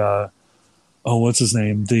by what's his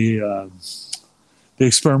name, the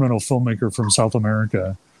experimental filmmaker from South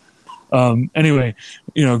America. Anyway,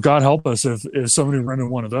 you know, God help us if somebody rented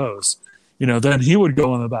one of those. You know, then he would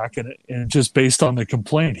go in the back and just based on the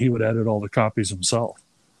complaint, he would edit all the copies himself.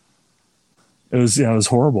 It was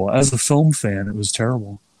horrible. As a film fan, it was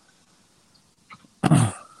terrible.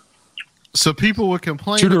 So people would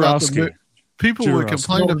complain about the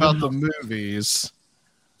movies.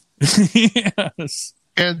 Yes.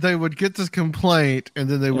 And they would get this complaint, and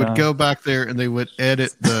then they would go back there and they would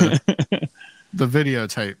edit the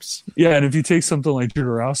videotapes. Yeah, and if you take something like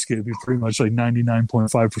Jodorowsky, it'd be pretty much like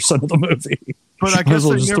 99.5% of the movie. But I guess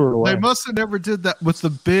they must have never did that with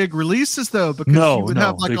the big releases, though, because you would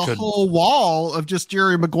have like a whole wall of just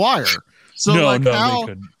Jerry Maguire. So they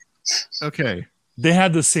couldn't. Okay. They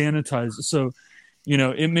had the sanitizer. So, you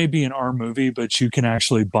know, it may be an R movie, but you can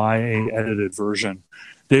actually buy a edited version.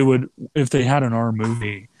 They would, if they had an R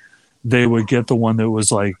movie, they would get the one that was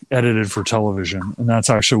like edited for television, and that's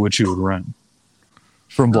actually what you would rent.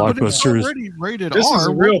 From Blockbusters. This is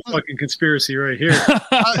a real fucking conspiracy right here.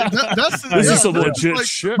 This is some legit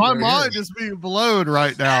shit. My mind is being blown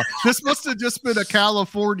right now. This must have just been a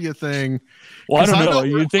California thing. Well, I don't know.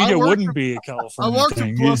 You'd think it wouldn't be a California thing.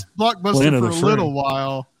 I worked at Blockbuster for a little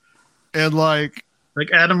while, and like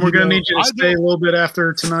Adam, we're gonna need you to stay a little bit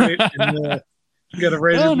after tonight. And, you got a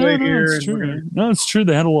razor blade here. It's true. No, it's true.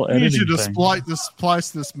 They had a little editing. I need you to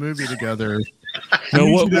splice this movie together.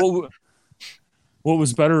 No, what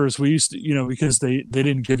was better is we used to, you know, because they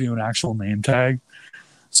didn't give you an actual name tag.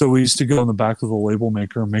 So we used to go in the back of the label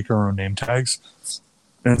maker and make our own name tags.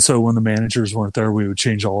 And so when the managers weren't there, we would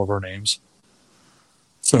change all of our names.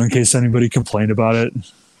 So in case anybody complained about it.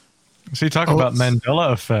 So you talk about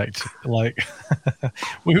Mandela effect. Like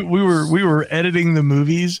we were editing the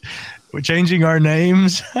movies, we're changing our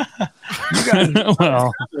names. You guys,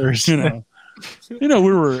 well, you know,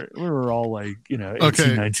 we were all like, you know,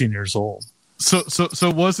 18, 19 years old. So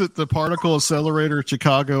was it the Particle Accelerator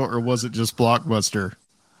Chicago, or was it just Blockbuster?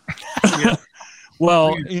 Yeah.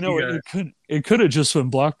 Well, you know, it could have just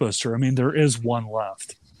been Blockbuster. I mean, there is one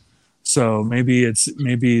left, so maybe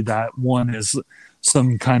that one is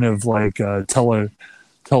some kind of like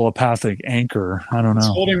telepathic anchor. I don't know. It's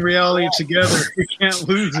holding reality together. We can't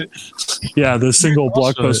lose it. Yeah, the single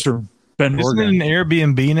Blockbuster Bend, Oregon. Isn't it an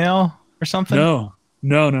Airbnb now or something? No.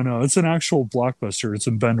 It's an actual Blockbuster. It's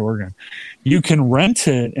in Bend, Oregon. You can rent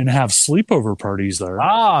it and have sleepover parties there.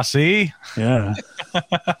 Ah, see? Yeah.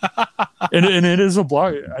 and it is a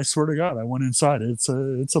block. I swear to God, I went inside. It's a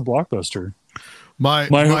Blockbuster. My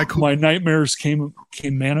nightmares came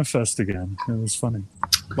manifest again. It was funny.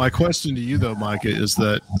 My question to you, though, Micah, is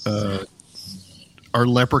that are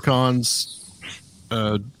leprechauns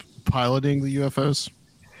piloting the UFOs?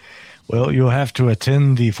 Well, you'll have to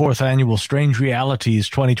attend the 4th annual Strange Realities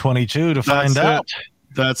 2022 to find out.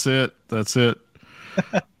 That's it.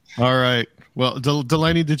 All right. Well,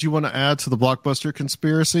 Delaney, did you want to add to the Blockbuster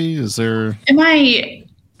conspiracy? Is there? Are you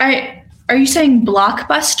saying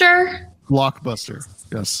Blockbuster? Blockbuster.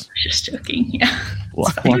 Yes. Just joking. Yeah.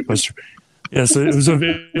 Blockbuster. Yes, it was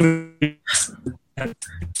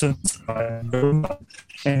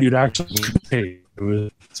and you'd actually pay.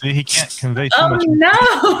 See, he can't convey too much.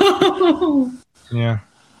 Oh no! Yeah.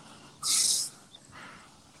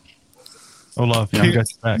 Olaf, I got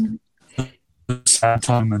you back. Sad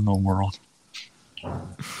time in the world. All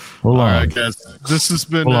right, guys. This has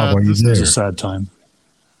been this is a sad time.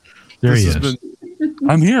 There he is.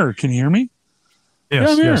 I'm here. Can you hear me?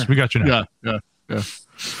 Yes, yes, we got you now. Yeah.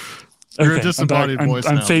 You're a disembodied voice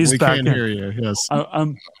now. I'm phased back in. Hear you. Yes.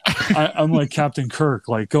 I'm like Captain Kirk,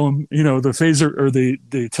 like going, the phaser or the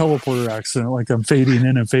teleporter accident, like I'm fading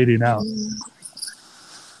in and fading out.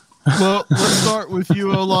 Well, let's start with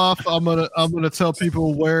you, Olaf. I'm gonna tell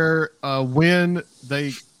people where, when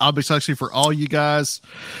they. Obviously, actually, for all you guys,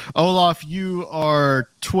 Olaf, you are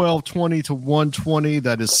 12:20 to 1:20.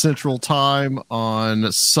 That is Central Time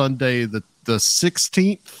on Sunday, the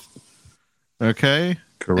 16th. Okay.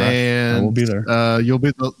 Correct. And I will be there. You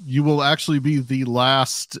will actually be the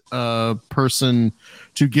last person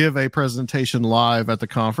to give a presentation live at the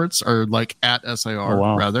conference, or like at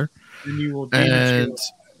SIR rather. And you will. And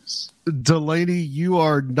Delaney, you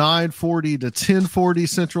are 9:40 to 10:40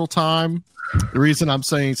 Central Time. The reason I'm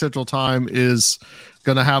saying Central Time is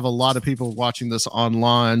going to have a lot of people watching this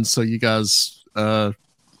online, so you guys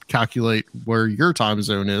calculate where your time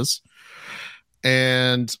zone is.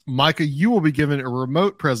 And Micah, you will be given a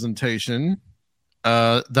remote presentation.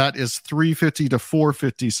 That is 3:50 to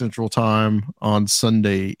 4:50 Central Time on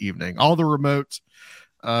Sunday evening. All the remote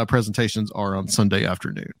presentations are on Sunday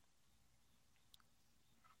afternoon.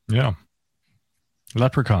 Yeah.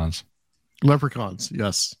 Leprechauns,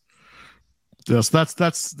 yes. Yes, that's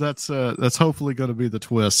hopefully going to be the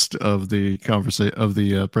twist of the conversation of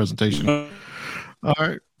the presentation. All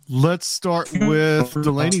right, let's start with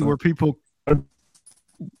Delaney, where people.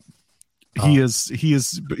 He's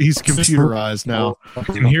computerized now. I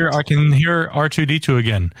can hear R2D2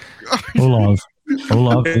 again. Olaf,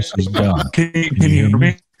 this is Don. Can you hear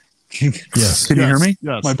me? Yes. Can you hear me?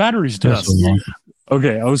 Yes. My battery's dead. Yes.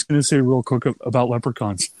 Okay, I was going to say real quick about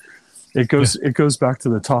leprechauns. It goes back to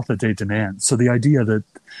the Thoth de Danann. So the idea that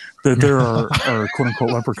there are quote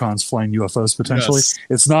unquote leprechauns flying UFOs potentially,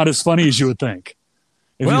 it's not as funny as you would think.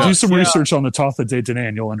 If you do some research on the Thoth de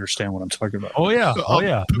Danann, you'll understand what I'm talking about. Oh yeah.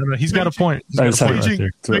 No, he's got a point.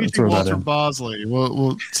 Paging Walter Bosley.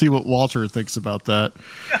 We'll see what Walter thinks about that.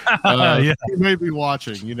 He may be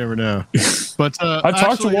watching. You never know. But I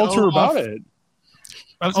talked to Walter about it.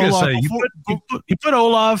 I was going to say, you put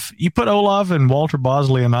Olaf and Walter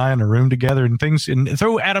Bosley and I in a room together and things, and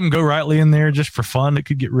throw Adam Go Rightly in there just for fun. It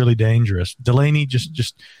could get really dangerous. Delaney,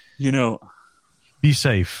 just be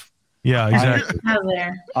safe. Yeah, exactly.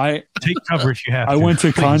 I take cover if you have. I went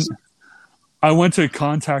to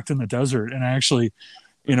Contact in the Desert, and I actually,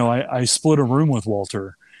 I split a room with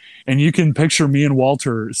Walter, and you can picture me and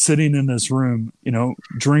Walter sitting in this room,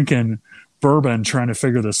 drinking bourbon, trying to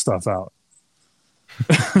figure this stuff out.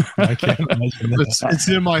 I can't imagine that. It's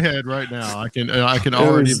in my head right now. I can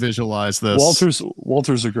already visualize this.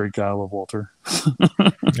 Walter's a great guy. I love Walter. Oh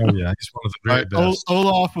yeah, he's one of the great best.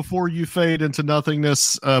 Olaf, before you fade into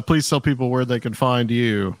nothingness, please tell people where they can find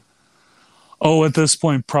you. Oh, at this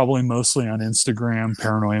point, probably mostly on Instagram,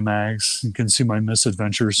 Paranoia Mags. You can see my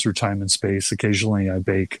misadventures through time and space. Occasionally, I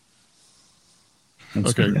bake.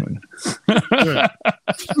 Okay. Good.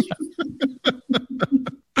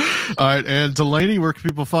 All right, and Delaney, where can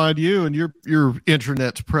people find you and your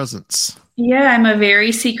internet presence? Yeah, I'm a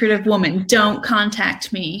very secretive woman. Don't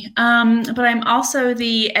contact me. But I'm also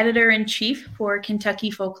the editor-in-chief for Kentucky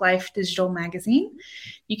Folklife Digital Magazine.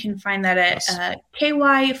 You can find that at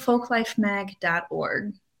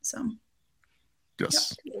kyfolklifemag.org. So,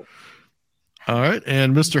 yes. Yep. All right,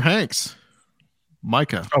 and Mr. Hanks,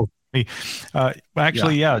 Micah. Oh.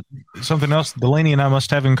 Something else Delaney and I must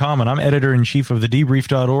have in common. I'm editor-in-chief of the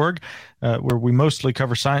debrief.org, where we mostly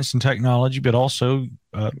cover science and technology, but also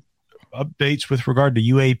updates with regard to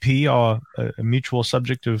UAP, a mutual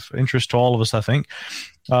subject of interest to all of us, I think.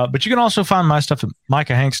 But you can also find my stuff at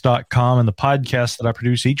micahhanks.com, and the podcast that I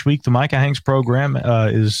produce each week. The Micah Hanks program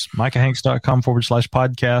is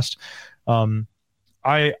micahhanks.com/podcast.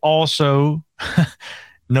 I also,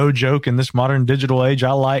 no joke, in this modern digital age,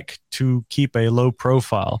 I like to keep a low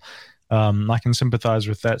profile. I can sympathize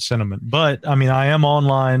with that sentiment. But, I mean, I am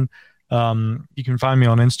online. You can find me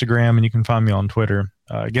on Instagram and you can find me on Twitter.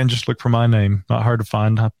 Again, just look for my name. Not hard to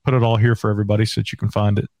find. I put it all here for everybody so that you can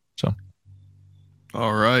find it. So.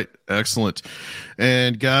 All right. Excellent.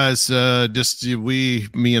 And guys, me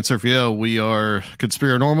and Sergio, we are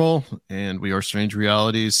Conspiranormal and we are Strange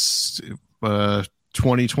Realities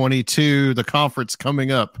 2022, the conference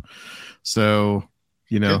coming up. So,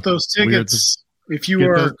 get those tickets. If you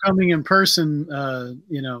are coming in person,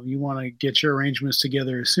 you want to get your arrangements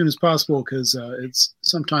together as soon as possible, because it's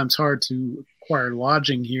sometimes hard to acquire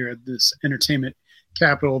lodging here at this entertainment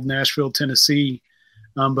capital of Nashville, Tennessee.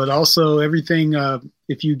 But also everything,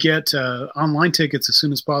 if you get online tickets as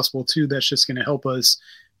soon as possible too, that's just going to help us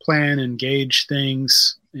plan and gauge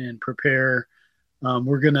things and prepare.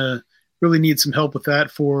 We're going to really need some help with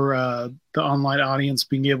that for the online audience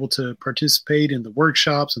being able to participate in the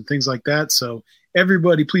workshops and things like that. So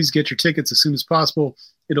everybody, please get your tickets as soon as possible.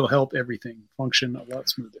 It'll help everything function a lot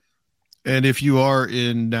smoother. And if you are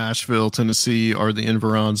in Nashville, Tennessee, or the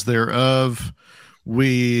environs thereof,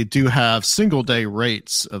 we do have single day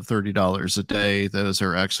rates of $30 a day. Those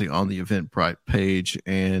are actually on the Eventbrite page,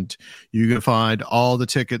 and you can find all the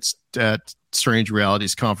tickets at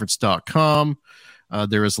strangerealitiesconference.com.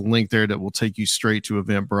 There is a link there that will take you straight to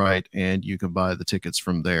Eventbrite, and you can buy the tickets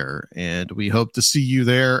from there. And we hope to see you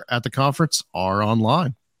there at the conference or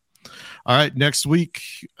online. All right, next week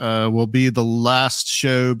will be the last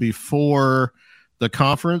show before the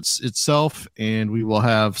conference itself, and we will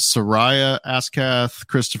have Soraya Askath,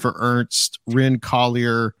 Christopher Ernst, Ren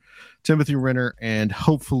Collier, Timothy Renner, and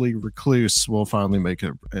hopefully Recluse will finally make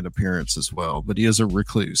an appearance as well. But he is a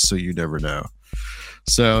recluse, so you never know.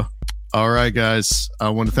 So, all right, guys, I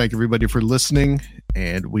want to thank everybody for listening,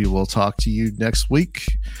 and we will talk to you next week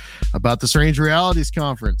about the Strange Realities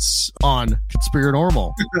Conference on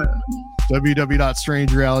Conspiranormal.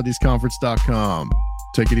 www.strangerealitiesconference.com.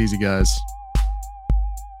 Take it easy, guys.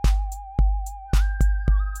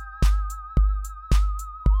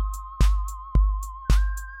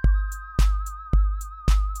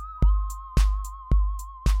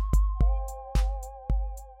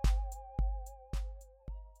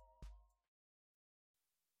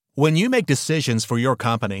 When you make decisions for your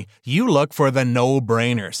company, you look for the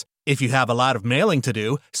no-brainers. If you have a lot of mailing to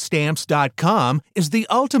do, Stamps.com is the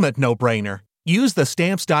ultimate no-brainer. Use the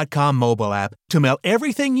Stamps.com mobile app to mail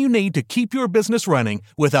everything you need to keep your business running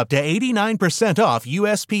with up to 89% off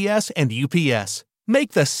USPS and UPS.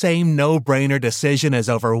 Make the same no-brainer decision as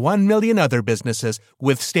over 1 million other businesses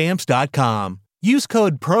with Stamps.com. Use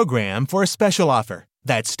code PROGRAM for a special offer.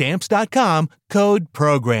 That's Stamps.com, code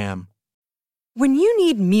PROGRAM. When you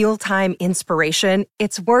need mealtime inspiration,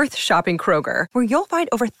 it's worth shopping Kroger, where you'll find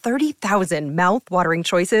over 30,000 mouth-watering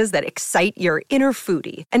choices that excite your inner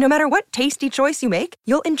foodie. And no matter what tasty choice you make,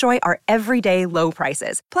 you'll enjoy our everyday low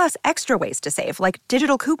prices, plus extra ways to save, like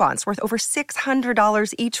digital coupons worth over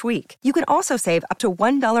 $600 each week. You can also save up to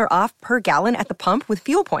 $1 off per gallon at the pump with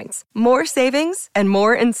fuel points. More savings and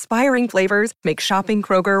more inspiring flavors make shopping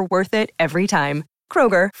Kroger worth it every time.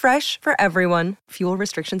 Kroger, fresh for everyone. Fuel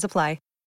restrictions apply.